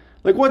 man?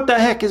 Like, what the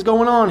heck is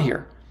going on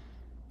here?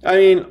 I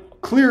mean,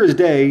 clear as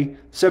day,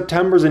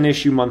 September's an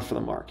issue month for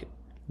the market.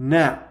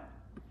 Now,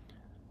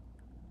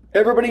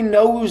 everybody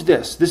knows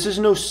this. This is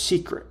no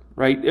secret,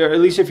 right? Or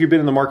at least if you've been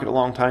in the market a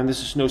long time,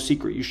 this is no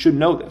secret. You should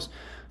know this.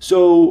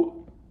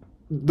 So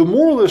the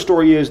moral of the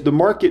story is the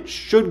market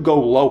should go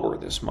lower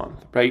this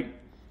month, right?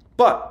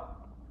 But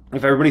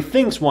if everybody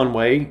thinks one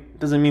way, it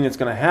doesn't mean it's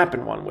going to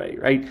happen one way,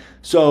 right?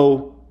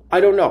 So I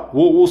don't know.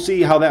 We'll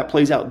see how that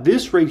plays out.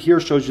 This right here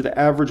shows you the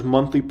average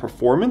monthly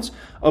performance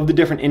of the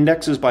different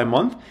indexes by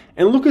month.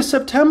 And look at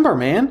September,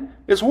 man.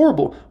 It's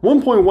horrible.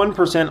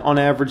 1.1% on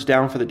average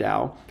down for the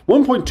Dow,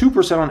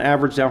 1.2% on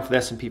average down for the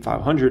S&P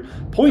 500,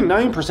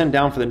 0.9%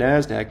 down for the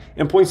NASDAQ,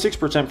 and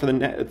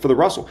 0.6% for the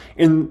Russell.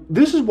 And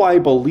this is why I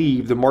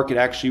believe the market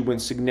actually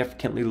went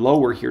significantly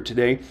lower here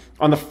today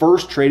on the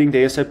first trading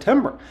day of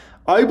September.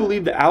 I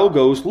believe the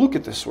algos look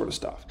at this sort of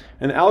stuff.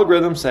 And the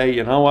algorithms say,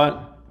 you know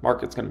what?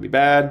 Market's going to be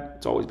bad.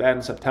 It's always bad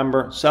in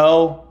September.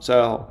 Sell,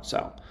 sell,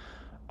 sell.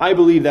 I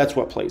believe that's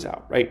what plays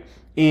out, right?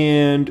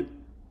 And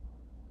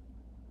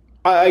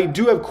I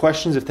do have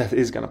questions if that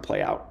is going to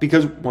play out.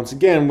 Because once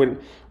again,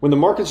 when the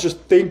market's just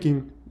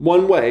thinking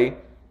one way,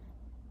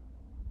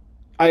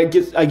 I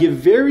get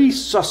very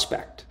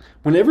suspect.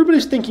 When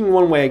everybody's thinking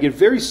one way, I get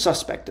very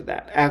suspect of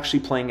that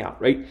actually playing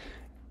out, right?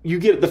 You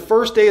get the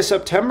first day of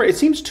September, it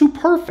seems too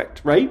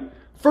perfect, right?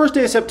 First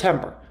day of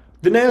September,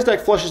 the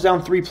NASDAQ flushes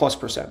down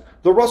 3+%.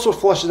 The Russell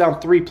flushes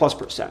down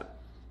 3+%.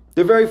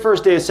 The very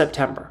first day of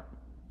September.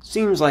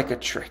 Seems like a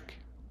trick.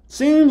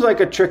 Seems like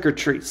a trick or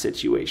treat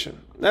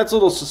situation. That's a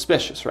little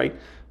suspicious, right?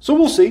 So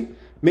we'll see.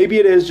 Maybe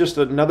it is just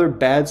another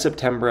bad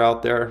September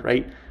out there,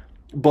 right?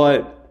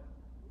 But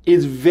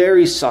it's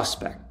very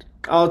suspect.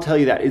 I'll tell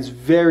you that. It's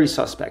very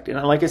suspect.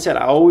 And like I said,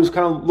 I always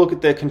kind of look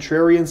at the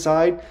contrarian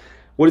side.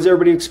 What is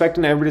everybody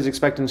expecting? Everybody's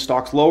expecting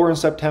stocks lower in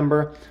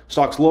September,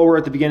 stocks lower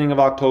at the beginning of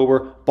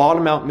October,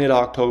 bottom out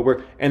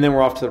mid-October, and then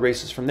we're off to the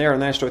races from there.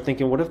 And then I start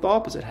thinking, what if the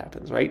opposite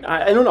happens, right?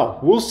 I don't know.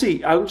 We'll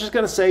see. I'm just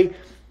going to say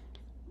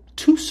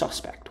too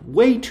suspect,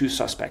 way too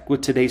suspect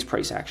with today's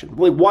price action.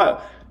 Like,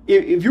 why?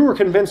 If you were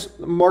convinced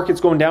the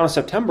market's going down in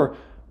September,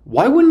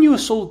 why wouldn't you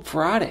have sold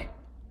Friday?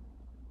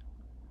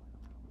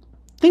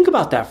 Think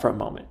about that for a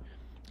moment.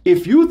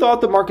 If you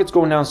thought the market's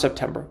going down in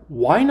September,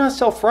 why not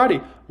sell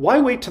Friday? Why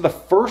wait till the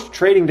first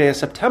trading day of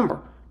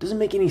September? Doesn't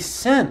make any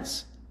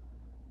sense.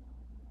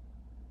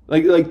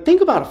 Like think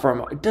about it for a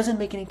moment. It doesn't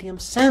make any damn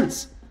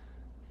sense.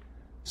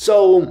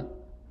 So,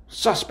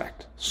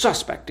 suspect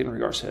in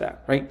regards to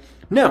that, right?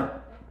 Now,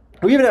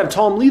 we even have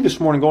Tom Lee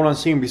this morning going on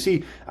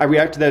CNBC. I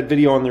reacted to that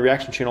video on the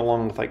reaction channel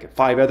along with like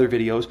 5 other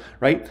videos,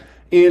 right?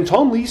 And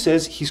Tom Lee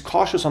says he's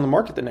cautious on the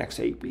market the next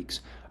 8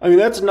 weeks. I mean,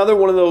 that's another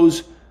one of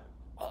those,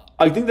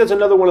 I think that's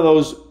another one of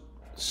those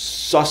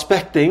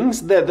suspect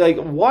things that, like,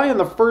 why on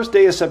the first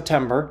day of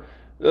September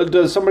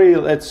does somebody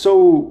that's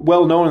so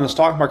well known in the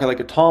stock market like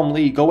a Tom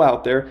Lee go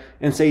out there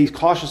and say he's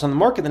cautious on the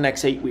market the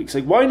next 8 weeks?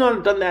 Like, why not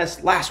have done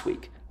that last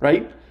week,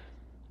 right?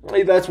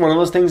 Like, that's one of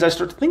those things I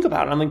start to think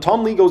about. I mean,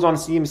 Tom Lee goes on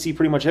CNBC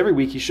pretty much every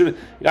week. He should.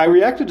 I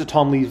reacted to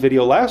Tom Lee's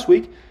video last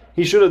week.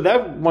 He should have.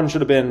 That one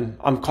should have been,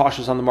 I'm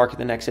cautious on the market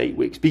the next 8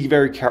 weeks. Be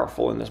very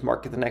careful in this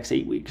market the next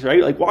 8 weeks,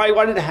 right? Like,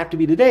 why did it have to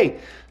be today?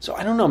 So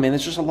I don't know, man.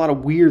 There's just a lot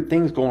of weird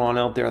things going on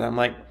out there that I'm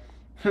like,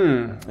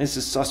 this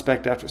is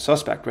suspect after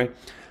suspect, right?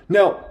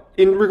 Now,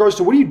 in regards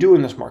to what do you do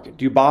in this market?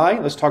 Do you buy?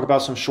 Let's talk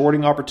about some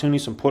shorting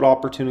opportunities, some put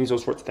opportunities,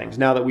 those sorts of things.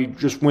 Now that we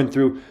just went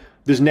through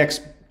this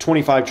next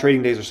 25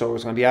 trading days or so,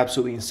 it's going to be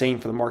absolutely insane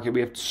for the market. We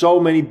have so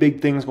many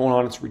big things going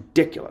on. It's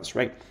ridiculous,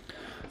 right?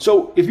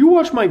 So if you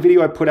watch my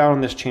video I put out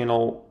on this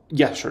channel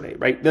yesterday,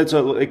 right? That's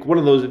like one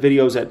of those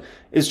videos that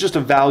is just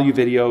a value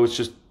video. It's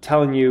just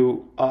telling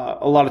you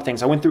a lot of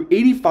things. I went through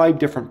 85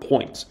 different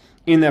points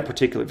in that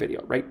particular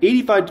video, right?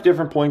 85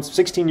 different points,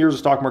 16 years of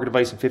stock market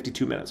advice in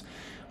 52 minutes.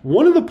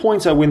 One of the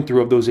points I went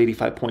through of those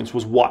 85 points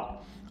was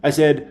what? I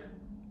said,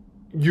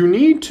 you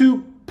need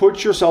to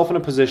put yourself in a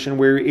position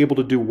where you're able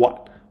to do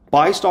what?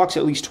 Buy stocks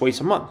at least twice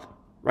a month,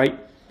 right?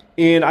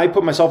 And I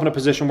put myself in a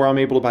position where I'm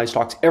able to buy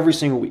stocks every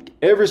single week.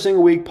 Every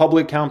single week,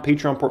 public account,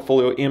 Patreon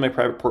portfolio, and my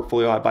private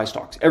portfolio, I buy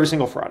stocks every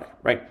single Friday,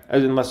 right?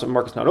 Unless the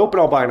market's not open,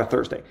 I'll buy on a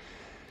Thursday.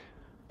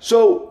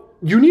 So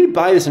you need to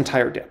buy this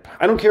entire dip.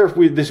 I don't care if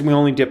we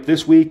only dip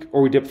this week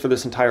or we dip for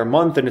this entire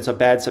month and it's a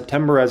bad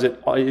September, as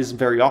it is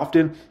very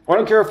often. Or I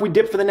don't care if we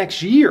dip for the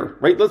next year,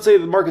 right? Let's say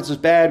the market's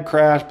just bad,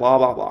 crash, blah,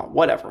 blah, blah,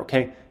 whatever,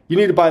 okay? You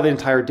need to buy the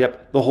entire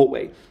dip the whole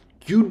way.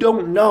 You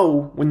don't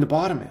know when the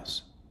bottom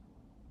is.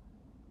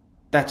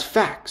 That's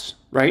facts,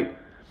 right?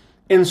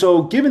 And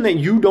so given that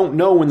you don't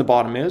know when the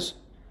bottom is,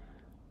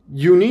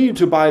 you need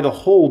to buy the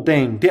whole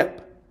dang dip.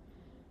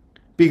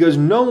 Because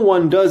no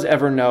one does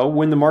ever know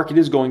when the market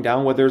is going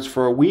down, whether it's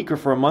for a week or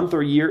for a month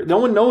or a year. No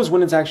one knows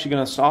when it's actually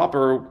going to stop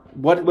or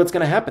what's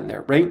going to happen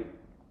there, right?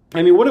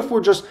 I mean, what if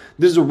this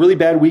is a really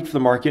bad week for the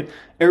market.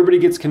 Everybody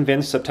gets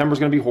convinced September's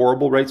going to be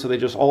horrible, right? So they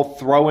just all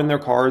throw in their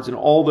cards and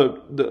all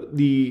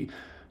the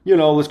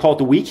let's call it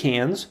the weak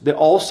hands, they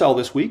all sell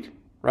this week,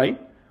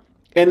 right?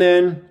 And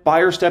then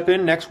buyers step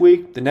in next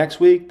week, the next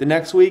week, the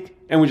next week,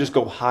 and we just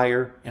go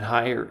higher and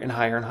higher and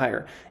higher and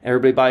higher.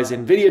 Everybody buys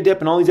nvidia dip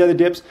and all these other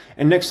dips,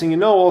 and next thing you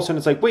know, all of a sudden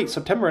it's like, wait,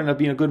 September ended up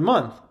being a good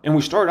month, and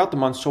we started out the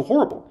month so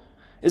horrible.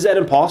 Is that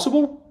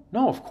impossible?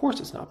 No, of course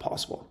it's not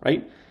possible,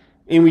 right?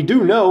 And we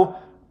do know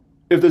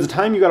if there's a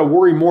time you got to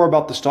worry more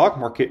about the stock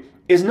market,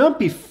 is not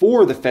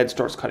before the Fed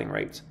starts cutting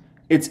rates.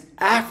 It's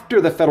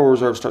after the Federal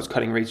Reserve starts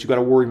cutting rates, you got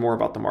to worry more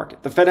about the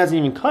market. The Fed hasn't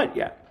even cut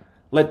yet.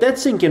 Let that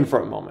sink in for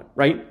a moment,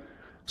 right?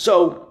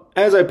 So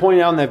as I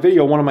pointed out in that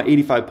video, one of my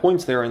 85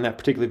 points there in that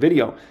particular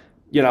video,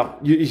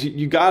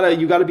 you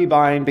gotta be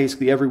buying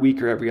basically every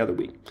week or every other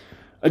week.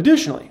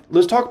 Additionally,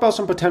 let's talk about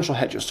some potential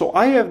hedges. So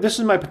this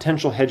is my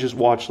potential hedges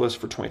watch list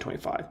for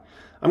 2025.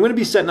 I'm going to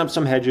be setting up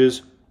some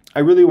hedges. I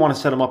really want to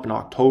set them up in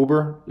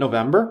October,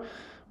 November.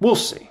 We'll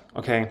see.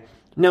 Okay.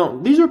 Now,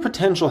 these are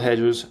potential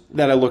hedges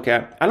that I look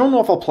at. I don't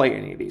know if I'll play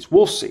any of these.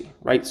 We'll see,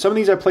 right? Some of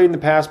these I played in the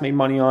past, made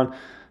money on.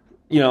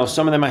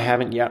 Some of them I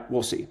haven't yet.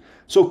 We'll see.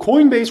 So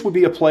Coinbase would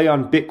be a play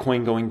on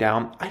Bitcoin going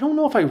down. I don't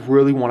know if I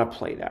really want to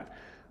play that.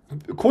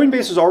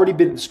 Coinbase has already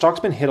the stock's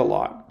been hit a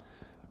lot.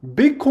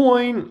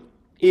 Bitcoin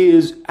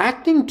is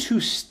acting too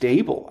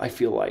stable, I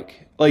feel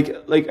like.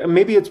 Like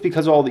maybe it's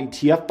because of all the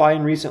ETF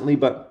buying recently,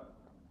 but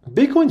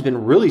Bitcoin's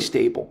been really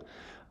stable.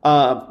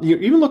 You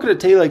even look at it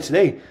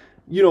today,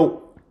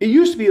 it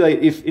used to be like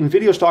if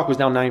Nvidia stock was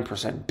down 9%,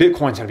 Bitcoin's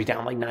going to be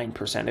down like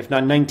 9%, if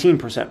not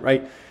 19%,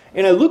 right?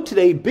 And I look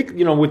today,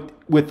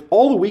 with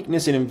all the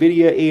weakness in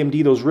Nvidia,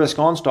 AMD, those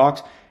risk-on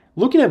stocks,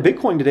 looking at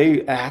Bitcoin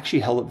today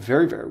actually held up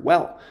very, very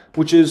well,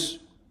 which is,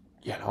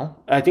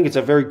 I think it's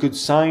a very good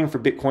sign for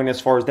Bitcoin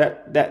as far as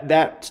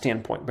that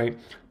standpoint, right?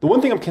 The one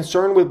thing I'm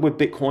concerned with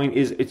Bitcoin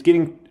is it's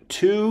getting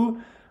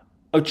too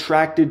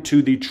attracted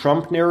to the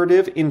Trump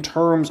narrative in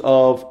terms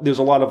of there's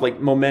a lot of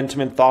like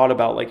momentum and thought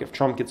about like if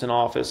Trump gets in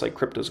office, like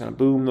crypto's going to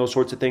boom, those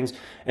sorts of things.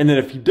 And then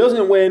if he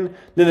doesn't win,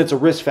 then it's a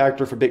risk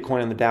factor for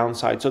Bitcoin on the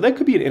downside. So that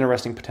could be an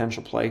interesting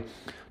potential play.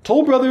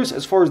 Toll Brothers,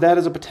 as far as that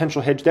as a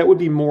potential hedge, that would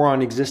be more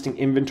on existing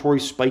inventory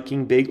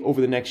spiking big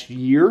over the next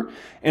year.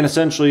 And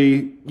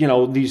essentially,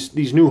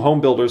 these new home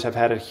builders have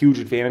had a huge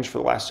advantage for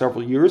the last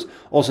several years.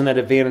 All of a sudden that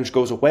advantage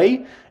goes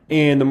away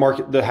and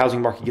the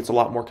housing market gets a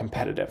lot more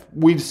competitive.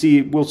 We'll see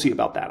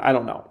about that. I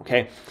don't know.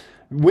 Okay.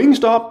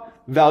 Wingstop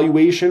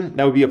valuation,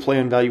 that would be a play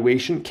on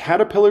valuation.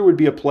 Caterpillar would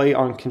be a play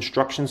on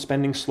construction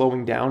spending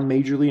slowing down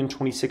majorly in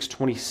 26,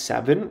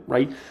 27,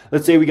 right?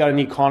 Let's say we got an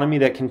economy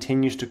that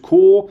continues to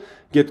cool,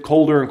 get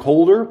colder and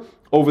colder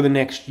over the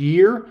next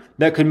year.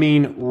 That could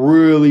mean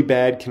really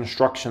bad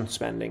construction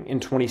spending in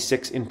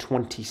 26 and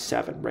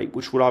 27, right?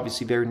 Which would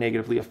obviously very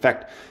negatively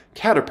affect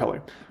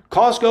Caterpillar.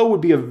 Costco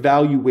would be a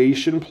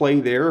valuation play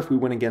there if we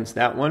went against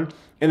that one.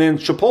 And then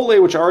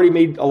Chipotle, which I already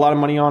made a lot of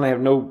money on. I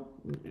have no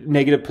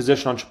negative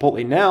position on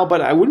Chipotle now,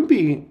 but I wouldn't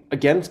be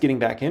against getting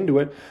back into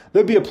it.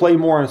 There'd be a play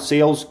more on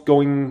sales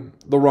going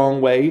the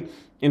wrong way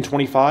in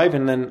 25,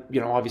 and then,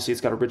 obviously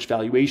it's got a rich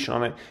valuation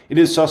on it. It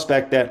is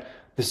suspect that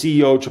the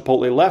CEO of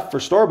Chipotle left for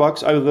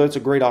Starbucks, although it's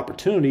a great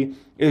opportunity.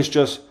 It's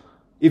just,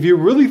 if you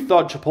really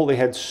thought Chipotle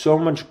had so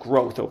much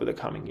growth over the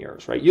coming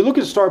years, right? You look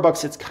at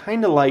Starbucks, it's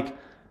kind of like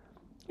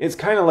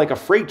a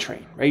freight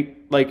train, right?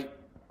 Like,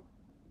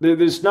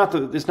 it's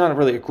not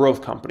really a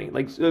growth company.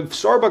 Like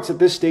Starbucks at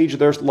this stage of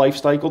their life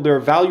cycle, they're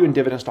a value and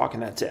dividend stock,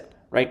 and that's it,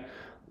 right?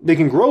 They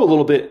can grow a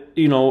little bit,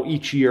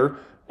 each year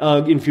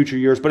in future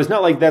years, but it's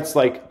not like that's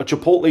like a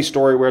Chipotle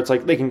story where it's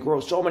like they can grow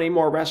so many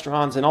more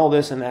restaurants and all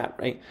this and that,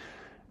 right?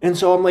 And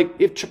so I'm like,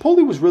 if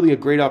Chipotle was really a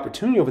great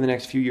opportunity over the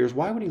next few years,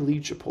 why would he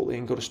leave Chipotle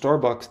and go to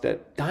Starbucks,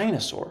 that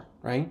dinosaur,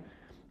 right?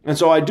 And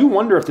so I do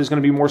wonder if there's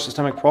going to be more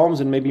systemic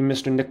problems, and maybe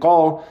Mr.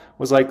 Nicol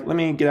was like, let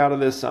me get out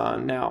of this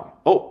now.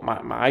 Oh,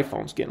 my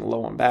iPhone's getting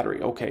low on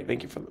battery. Okay,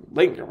 thank you for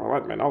letting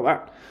me know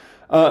that.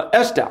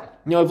 SDAL.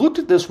 I've looked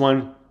at this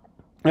one,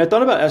 and I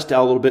thought about SDAL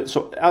a little bit.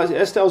 So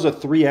SDAL is a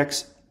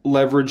 3x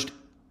leveraged,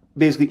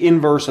 basically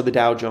inverse of the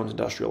Dow Jones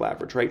Industrial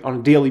Average, right, on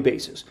a daily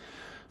basis.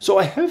 So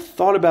I have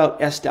thought about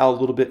SDAL a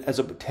little bit as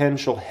a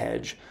potential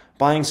hedge,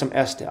 buying some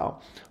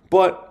SDAL.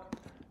 But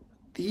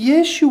The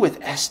issue with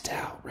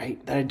SDAO,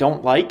 right, that I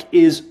don't like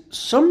is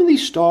some of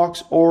these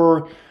stocks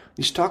are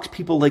these stocks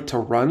people like to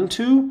run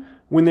to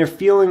when they're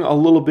feeling a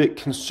little bit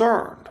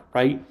concerned,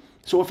 right?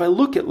 So if I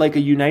look at like a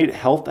United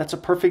Health, that's a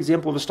perfect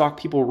example of a stock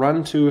people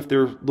run to if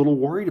they're a little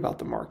worried about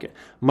the market.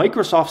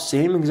 Microsoft,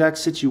 same exact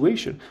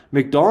situation.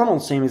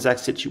 McDonald's, same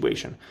exact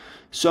situation.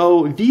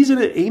 So Visa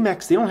and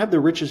Amex, they don't have the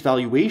richest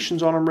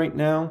valuations on them right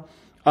now.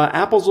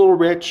 Apple's a little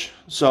rich,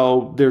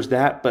 so there's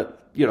that.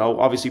 But, you know,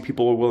 obviously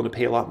people are willing to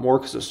pay a lot more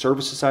because of the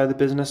services side of the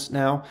business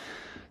now.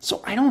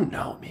 So I don't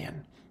know,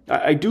 man.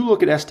 I do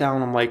look at SDAO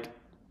and I'm like,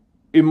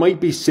 it might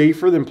be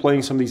safer than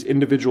playing some of these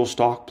individual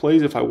stock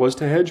plays if I was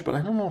to hedge, but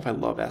I don't know if I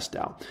love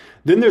SDAO.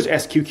 Then there's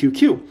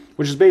SQQQ,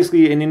 which is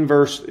basically an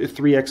inverse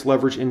 3x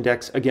leverage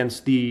index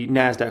against the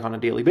NASDAQ on a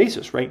daily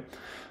basis, right?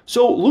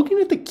 So looking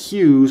at the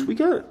Qs, we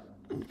got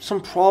some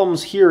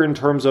problems here in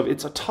terms of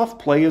it's a tough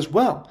play as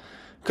well.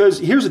 Because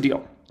here's the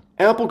deal.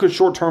 Apple could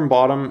short-term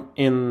bottom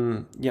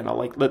in, you know,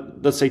 like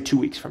let's say 2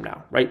 weeks from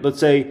now, right? Let's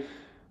say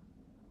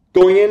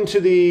going into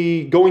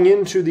the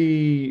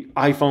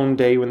iPhone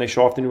day when they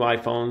show off the new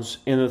iPhones,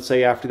 and let's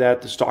say after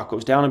that the stock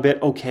goes down a bit,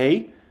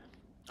 okay.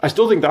 I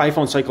still think the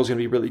iPhone cycle is going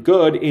to be really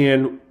good,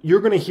 and you're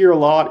going to hear a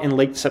lot in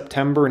late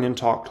September and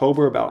into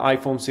October about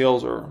iPhone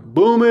sales are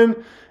booming,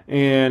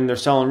 and they're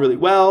selling really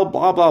well,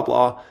 blah, blah,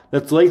 blah.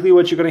 That's likely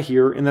what you're going to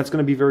hear, and that's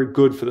going to be very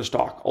good for the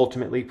stock,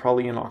 ultimately,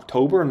 probably in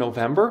October and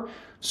November.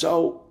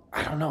 So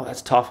I don't know.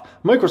 That's tough.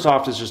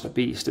 Microsoft is just a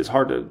beast. It's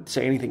hard to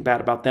say anything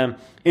bad about them.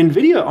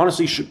 NVIDIA,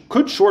 honestly,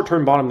 could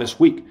short-term bottom this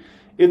week.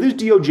 If this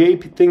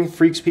DOJ thing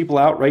freaks people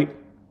out, right,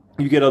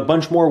 you get a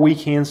bunch more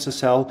weak hands to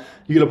sell.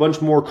 You get a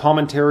bunch more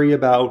commentary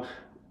about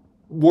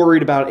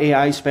worried about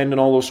AI spend and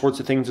all those sorts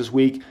of things this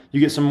week. You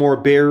get some more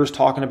bears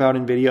talking about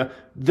NVIDIA.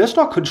 This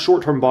stock could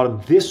short-term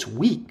bottom this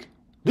week.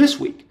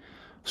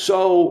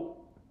 So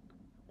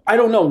I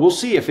don't know. We'll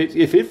see if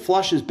it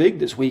flushes big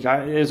this week.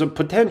 There's a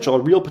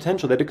real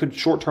potential that it could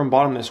short-term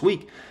bottom this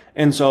week.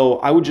 And so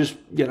I would just,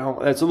 you know,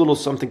 that's a little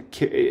something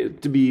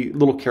to be a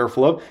little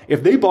careful of.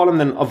 If they bottom,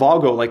 then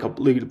Avago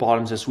lead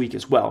bottoms this week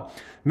as well.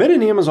 Meta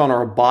and Amazon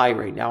are a buy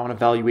right now on a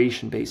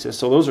valuation basis.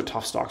 So those are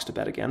tough stocks to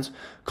bet against.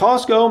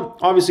 Costco,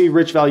 obviously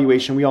rich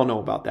valuation. We all know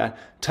about that.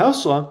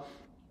 Tesla,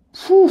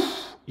 whew,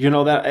 you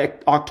know,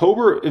 that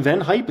October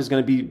event hype is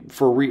going to be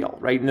for real,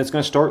 right? And it's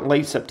going to start in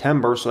late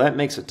September. So that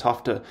makes it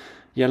tough to,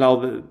 you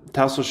know, the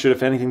Tesla should,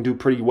 if anything, do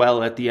pretty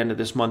well at the end of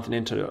this month and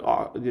into,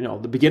 you know,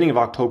 the beginning of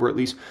October at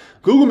least.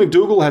 Google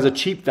McDougal has a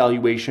cheap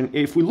valuation.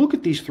 If we look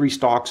at these three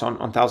stocks on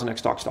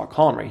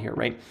 1000xstocks.com right here,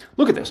 right?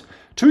 Look at this.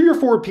 2-year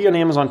forward P on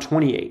Amazon,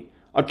 28.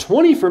 A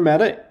 20 for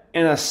Meta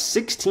and a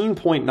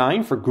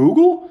 16.9 for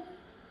Google?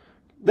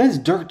 That's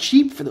dirt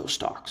cheap for those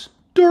stocks.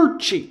 Dirt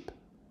cheap.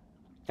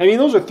 I mean,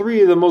 those are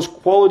three of the most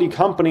quality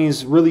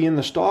companies really in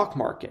the stock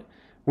market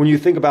when you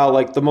think about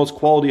like the most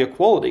quality of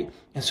quality.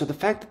 And so the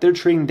fact that they're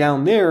trading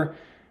down there,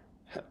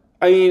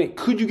 I mean,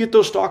 could you get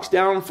those stocks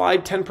down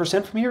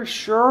 5-10% from here?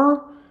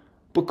 Sure.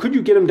 But could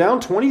you get them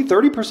down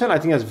 20-30%? I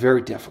think that's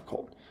very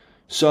difficult.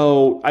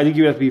 So I think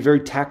you have to be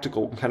very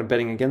tactical in kind of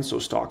betting against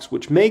those stocks,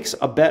 which makes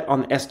a bet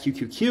on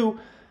SQQQ,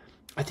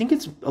 I think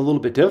it's a little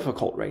bit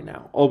difficult right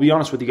now. I'll be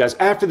honest with you guys.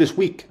 After this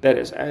week, that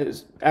is.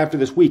 After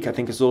this week, I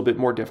think it's a little bit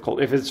more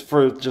difficult. If it's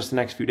for just the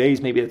next few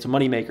days, maybe it's a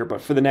moneymaker. But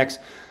for the next,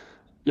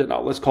 you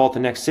know, let's call it the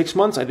next 6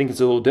 months, I think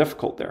it's a little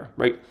difficult there,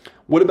 right?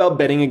 What about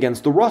betting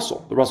against the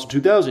Russell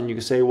 2000? You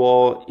can say,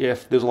 well,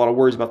 if there's a lot of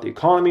worries about the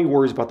economy,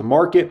 worries about the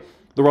market,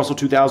 the Russell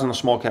 2000, the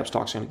small cap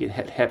stock's going to get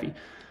hit heavy.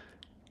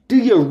 Do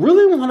you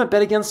really want to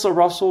bet against the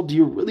Russell? Do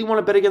you really want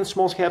to bet against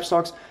small cap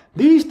stocks?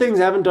 These things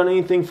haven't done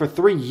anything for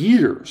 3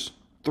 years.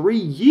 3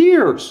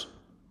 years.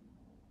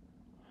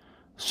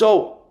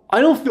 So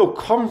I don't feel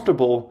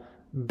comfortable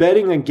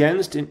betting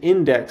against an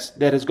index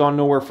that has gone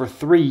nowhere for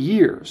 3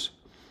 years.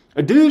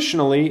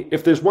 Additionally,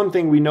 if there's one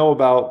thing we know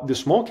about the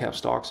small cap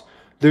stocks,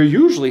 they're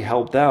usually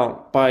held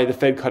down by the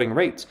Fed cutting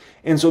rates.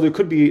 And so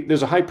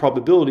there's a high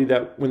probability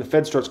that when the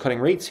Fed starts cutting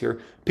rates here,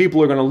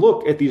 people are going to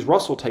look at these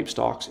Russell type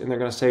stocks and they're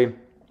going to say,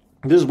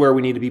 this is where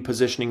we need to be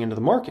positioning into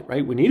the market,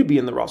 right? We need to be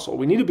in the Russell.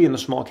 We need to be in the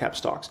small cap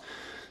stocks.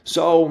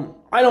 So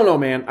I don't know,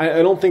 man.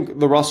 I don't think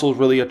the Russell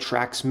really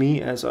attracts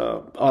me as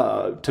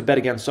to bet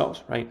against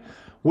those, right?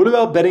 What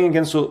about betting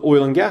against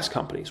oil and gas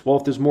companies? Well,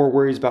 if there's more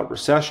worries about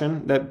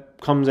recession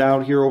that comes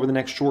out here over the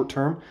next short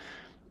term,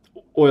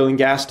 oil and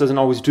gas doesn't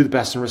always do the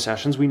best in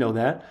recessions. We know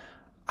that.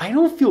 I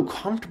don't feel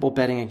comfortable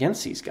betting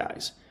against these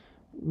guys.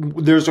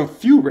 There's a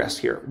few risks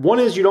here. One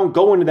is you don't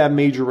go into that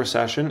major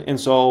recession, and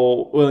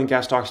so oil and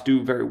gas stocks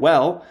do very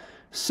well.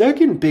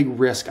 Second big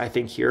risk, I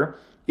think, here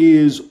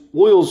is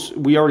oil's.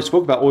 We already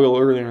spoke about oil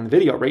earlier in the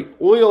video, right?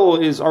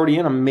 Oil is already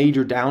in a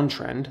major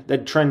downtrend.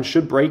 That trend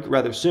should break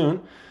rather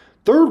soon.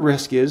 Third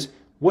risk is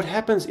what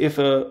happens if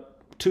a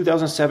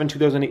 2007,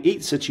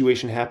 2008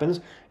 situation happens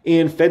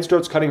and Fed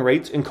starts cutting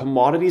rates and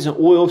commodities and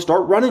oil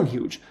start running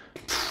huge.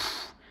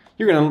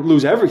 You're going to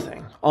lose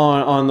everything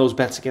on those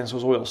bets against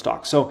those oil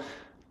stocks. So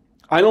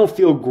I don't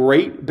feel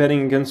great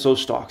betting against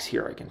those stocks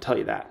here. I can tell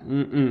you that.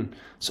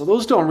 So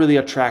those don't really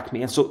attract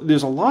me. And so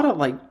there's a lot of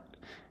like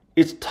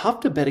it's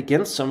tough to bet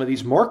against some of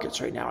these markets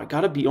right now. I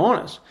got to be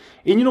honest.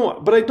 And you know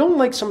what? But I don't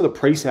like some of the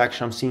price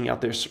action I'm seeing out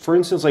there. For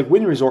instance, like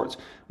Wynn Resorts.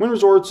 Wynn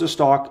Resorts is a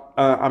stock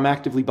I'm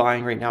actively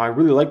buying right now. I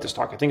really like the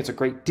stock. I think it's a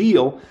great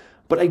deal.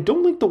 But I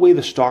don't like the way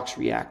the stock's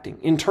reacting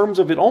in terms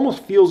of it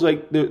almost feels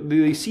like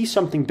they see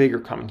something bigger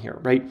coming here,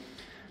 right?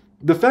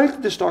 The fact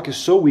that the stock is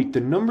so weak,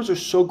 the numbers are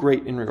so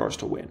great in regards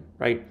to Wynn,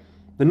 right?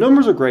 The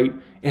numbers are great.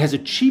 It has a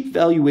cheap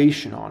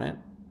valuation on it,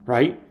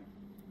 right?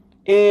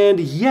 And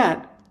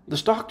yet, the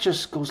stock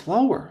just goes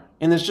lower.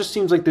 And it just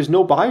seems like there's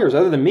no buyers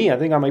other than me. I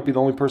think I might be the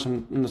only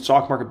person in the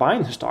stock market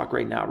buying the stock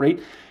right now, right?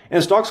 And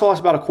the stock's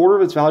lost about a quarter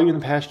of its value in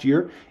the past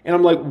year. And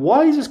I'm like,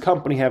 why does this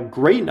company have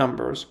great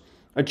numbers,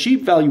 a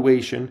cheap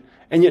valuation,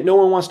 and yet no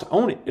one wants to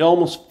own it? It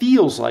almost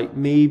feels like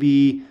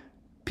maybe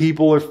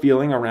people are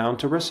feeling around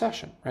to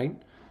recession, right?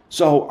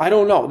 So I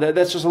don't know.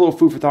 That's just a little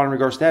food for thought in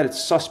regards to that. It's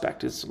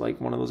suspect. It's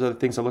like one of those other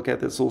things I look at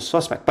that's a little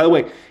suspect. By the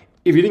way,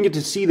 if you didn't get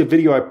to see the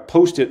video I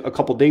posted a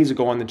couple days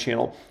ago on the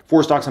channel,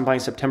 4 stocks I'm buying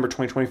September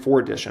 2024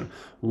 edition,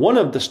 one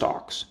of the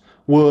stocks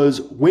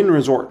was Wynn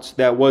Resorts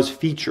that was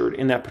featured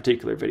in that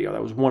particular video.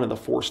 That was one of the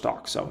 4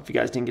 stocks. So if you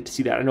guys didn't get to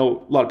see that, I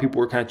know a lot of people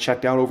were kind of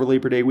checked out over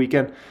Labor Day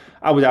weekend.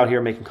 I was out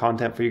here making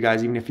content for you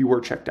guys, even if you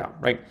were checked out,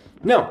 right?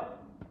 Now,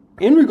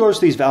 in regards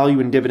to these value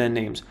and dividend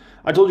names,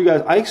 I told you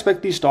guys I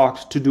expect these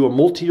stocks to do a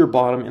multi-year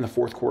bottom in the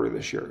 4th quarter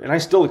this year, and I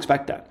still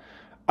expect that.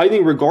 I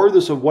think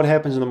regardless of what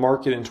happens in the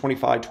market in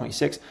 25,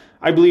 26,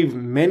 I believe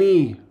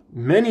many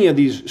of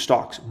these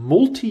stocks,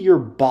 multi-year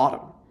bottom.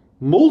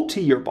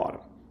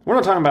 We're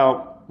not talking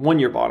about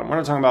 1-year bottom. We're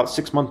not talking about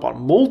 6-month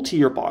bottom,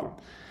 multi-year bottom.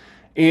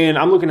 And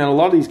I'm looking at a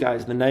lot of these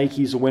guys, the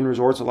Nikes, the Wynn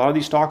Resorts, a lot of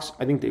these stocks,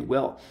 I think they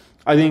will.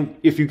 I think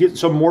if you get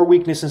some more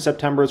weakness in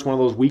September, it's one of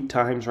those weak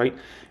times, right?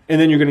 And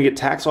then you're going to get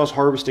tax loss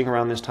harvesting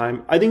around this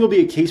time. I think it'll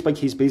be a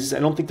case-by-case basis. I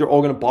don't think they're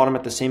all going to bottom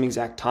at the same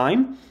exact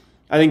time.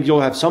 I think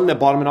you'll have some that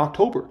bottom in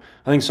October.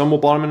 I think some will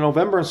bottom in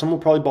November, and some will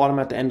probably bottom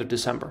at the end of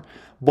December.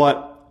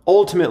 But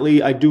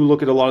ultimately, I do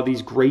look at a lot of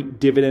these great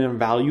dividend and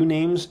value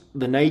names,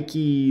 the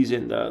Nikes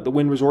and the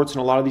Wynn Resorts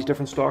and a lot of these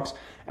different stocks,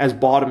 as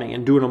bottoming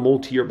and doing a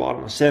multi-year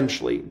bottom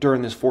essentially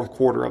during this 4th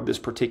quarter of this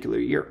particular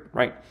year,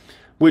 right?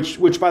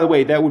 Which, by the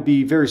way, that would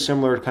be very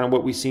similar to kind of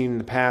what we've seen in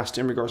the past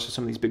in regards to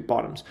some of these big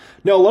bottoms.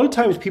 Now, a lot of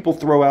times people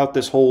throw out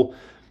this whole,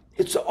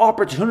 it's the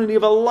opportunity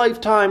of a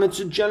lifetime. It's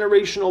a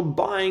generational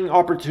buying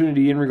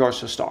opportunity in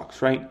regards to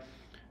stocks, right?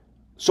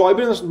 So I've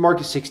been in this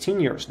market 16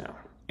 years now.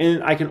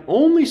 And I can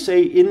only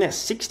say in that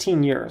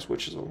 16 years,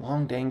 which is a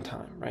long dang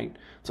time, right?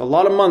 It's a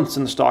lot of months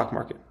in the stock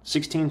market.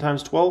 16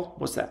 times 12,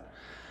 what's that?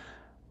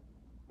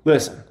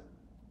 Listen,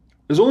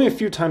 there's only a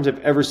few times I've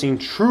ever seen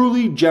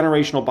truly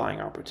generational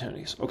buying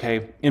opportunities,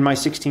 okay, in my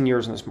 16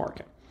 years in this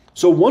market.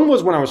 So one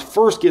was when I was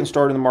first getting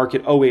started in the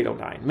market, 08,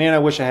 09. Man, I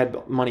wish I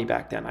had money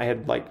back then. I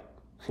had like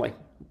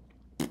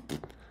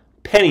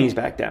pennies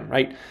back then,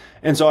 right?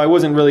 And so I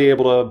wasn't really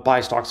able to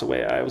buy stocks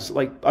away.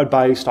 I'd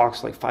buy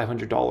stocks like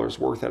 $500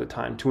 worth at a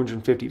time,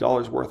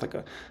 $250 worth.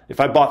 If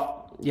I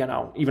bought,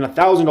 even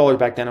 $1,000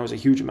 back then, it was a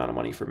huge amount of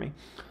money for me.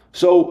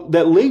 So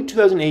that late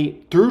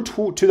 2008 through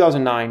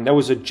 2009, that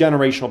was a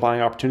generational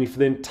buying opportunity for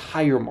the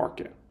entire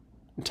market.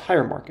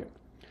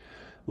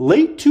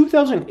 Late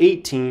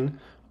 2018,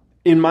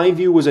 in my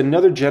view, was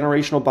another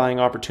generational buying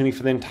opportunity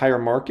for the entire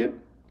market.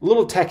 A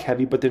little tech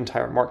heavy, but the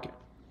entire market.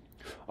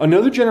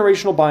 Another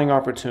generational buying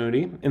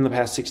opportunity in the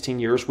past 16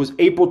 years was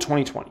April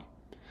 2020.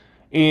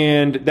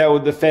 And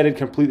the Fed had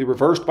completely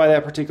reversed by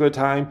that particular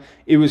time.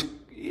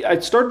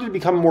 It started to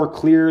become more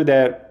clear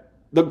that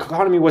the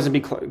economy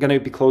wasn't going to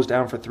be closed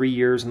down for 3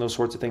 years and those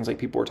sorts of things like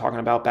people were talking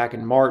about back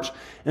in March.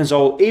 And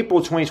so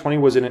April 2020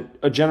 was a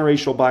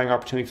generational buying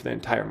opportunity for the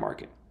entire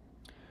market.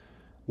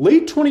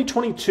 Late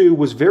 2022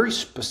 was very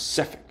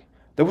specific.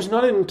 There was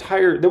not a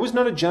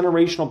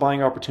generational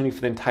buying opportunity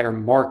for the entire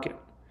market.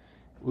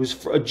 It was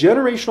a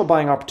generational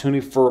buying opportunity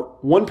for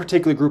one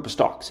particular group of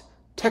stocks,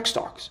 tech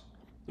stocks.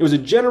 It was a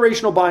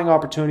generational buying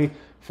opportunity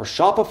for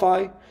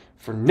Shopify,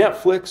 for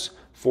Netflix,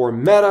 for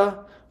Meta,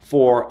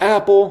 for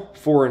Apple,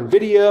 for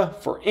nvidia,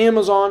 for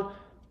Amazon.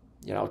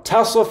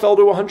 Tesla fell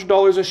to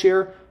 $100 a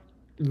share.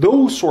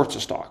 Those sorts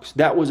of stocks.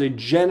 That was a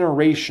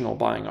generational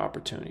buying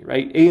opportunity,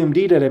 right? AMD,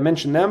 did I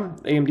mention them?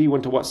 AMD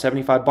went to what,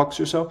 $75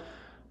 or so?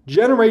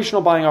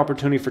 Generational buying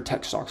opportunity for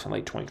tech stocks in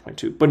late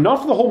 2022, but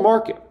not for the whole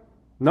market.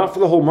 Not for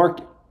the whole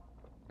market.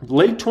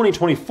 Late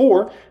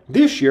 2024,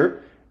 this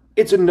year,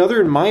 it's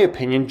another, in my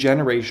opinion,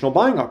 generational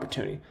buying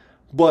opportunity.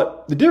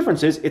 But the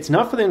difference is it's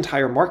not for the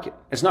entire market.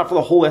 It's not for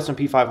the whole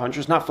S&P 500.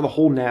 It's not for the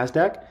whole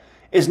NASDAQ.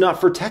 It's not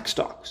for tech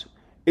stocks.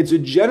 It's a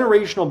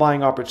generational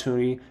buying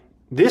opportunity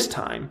this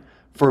time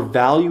for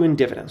value and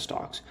dividend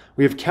stocks.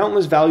 We have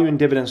countless value and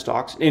dividend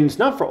stocks, and it's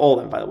not for all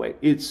of them, by the way.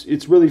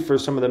 It's really for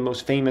some of the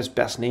most famous,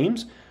 best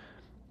names.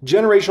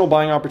 Generational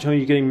buying opportunity,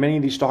 you're getting many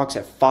of these stocks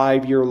at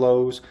 5-year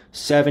lows,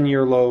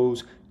 7-year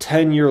lows,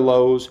 10-year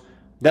lows.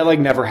 That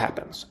never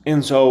happens.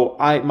 And so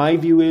my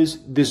view is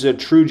this is a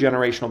true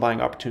generational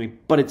buying opportunity,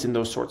 but it's in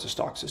those sorts of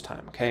stocks this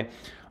time, okay?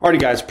 Alrighty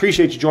guys,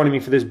 appreciate you joining me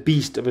for this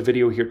beast of a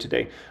video here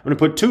today. I'm going to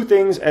put two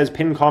things as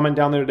pinned comment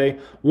down there today.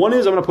 One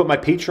is I'm going to put my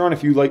Patreon.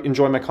 If you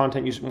enjoy my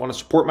content, you want to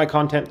support my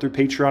content through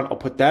Patreon, I'll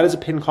put that as a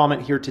pinned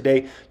comment here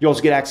today. You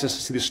also get access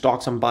to see the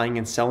stocks I'm buying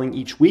and selling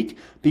each week,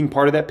 being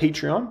part of that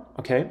Patreon,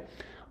 okay?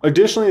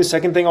 Additionally, the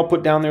second thing I'll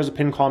put down there as a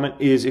pinned comment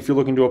is if you're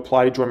looking to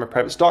apply to join my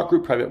private stock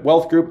group, private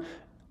wealth group,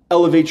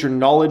 elevate your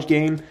knowledge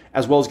game,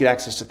 as well as get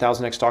access to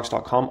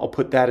 1000xstocks.com. I'll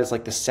put that as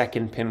like the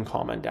second pinned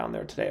comment down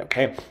there today,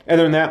 okay?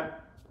 Other than that,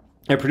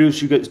 I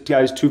produced you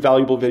guys two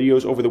valuable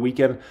videos over the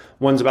weekend.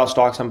 One's about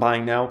stocks I'm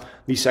buying now.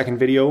 The second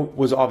video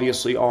was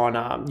obviously on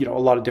a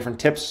lot of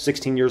different tips,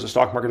 16 years of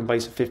stock market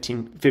advice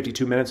in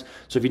 52 minutes.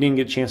 So if you didn't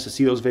get a chance to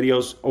see those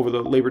videos over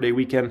the Labor Day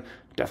weekend,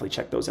 definitely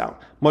check those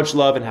out. Much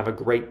love and have a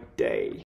great day.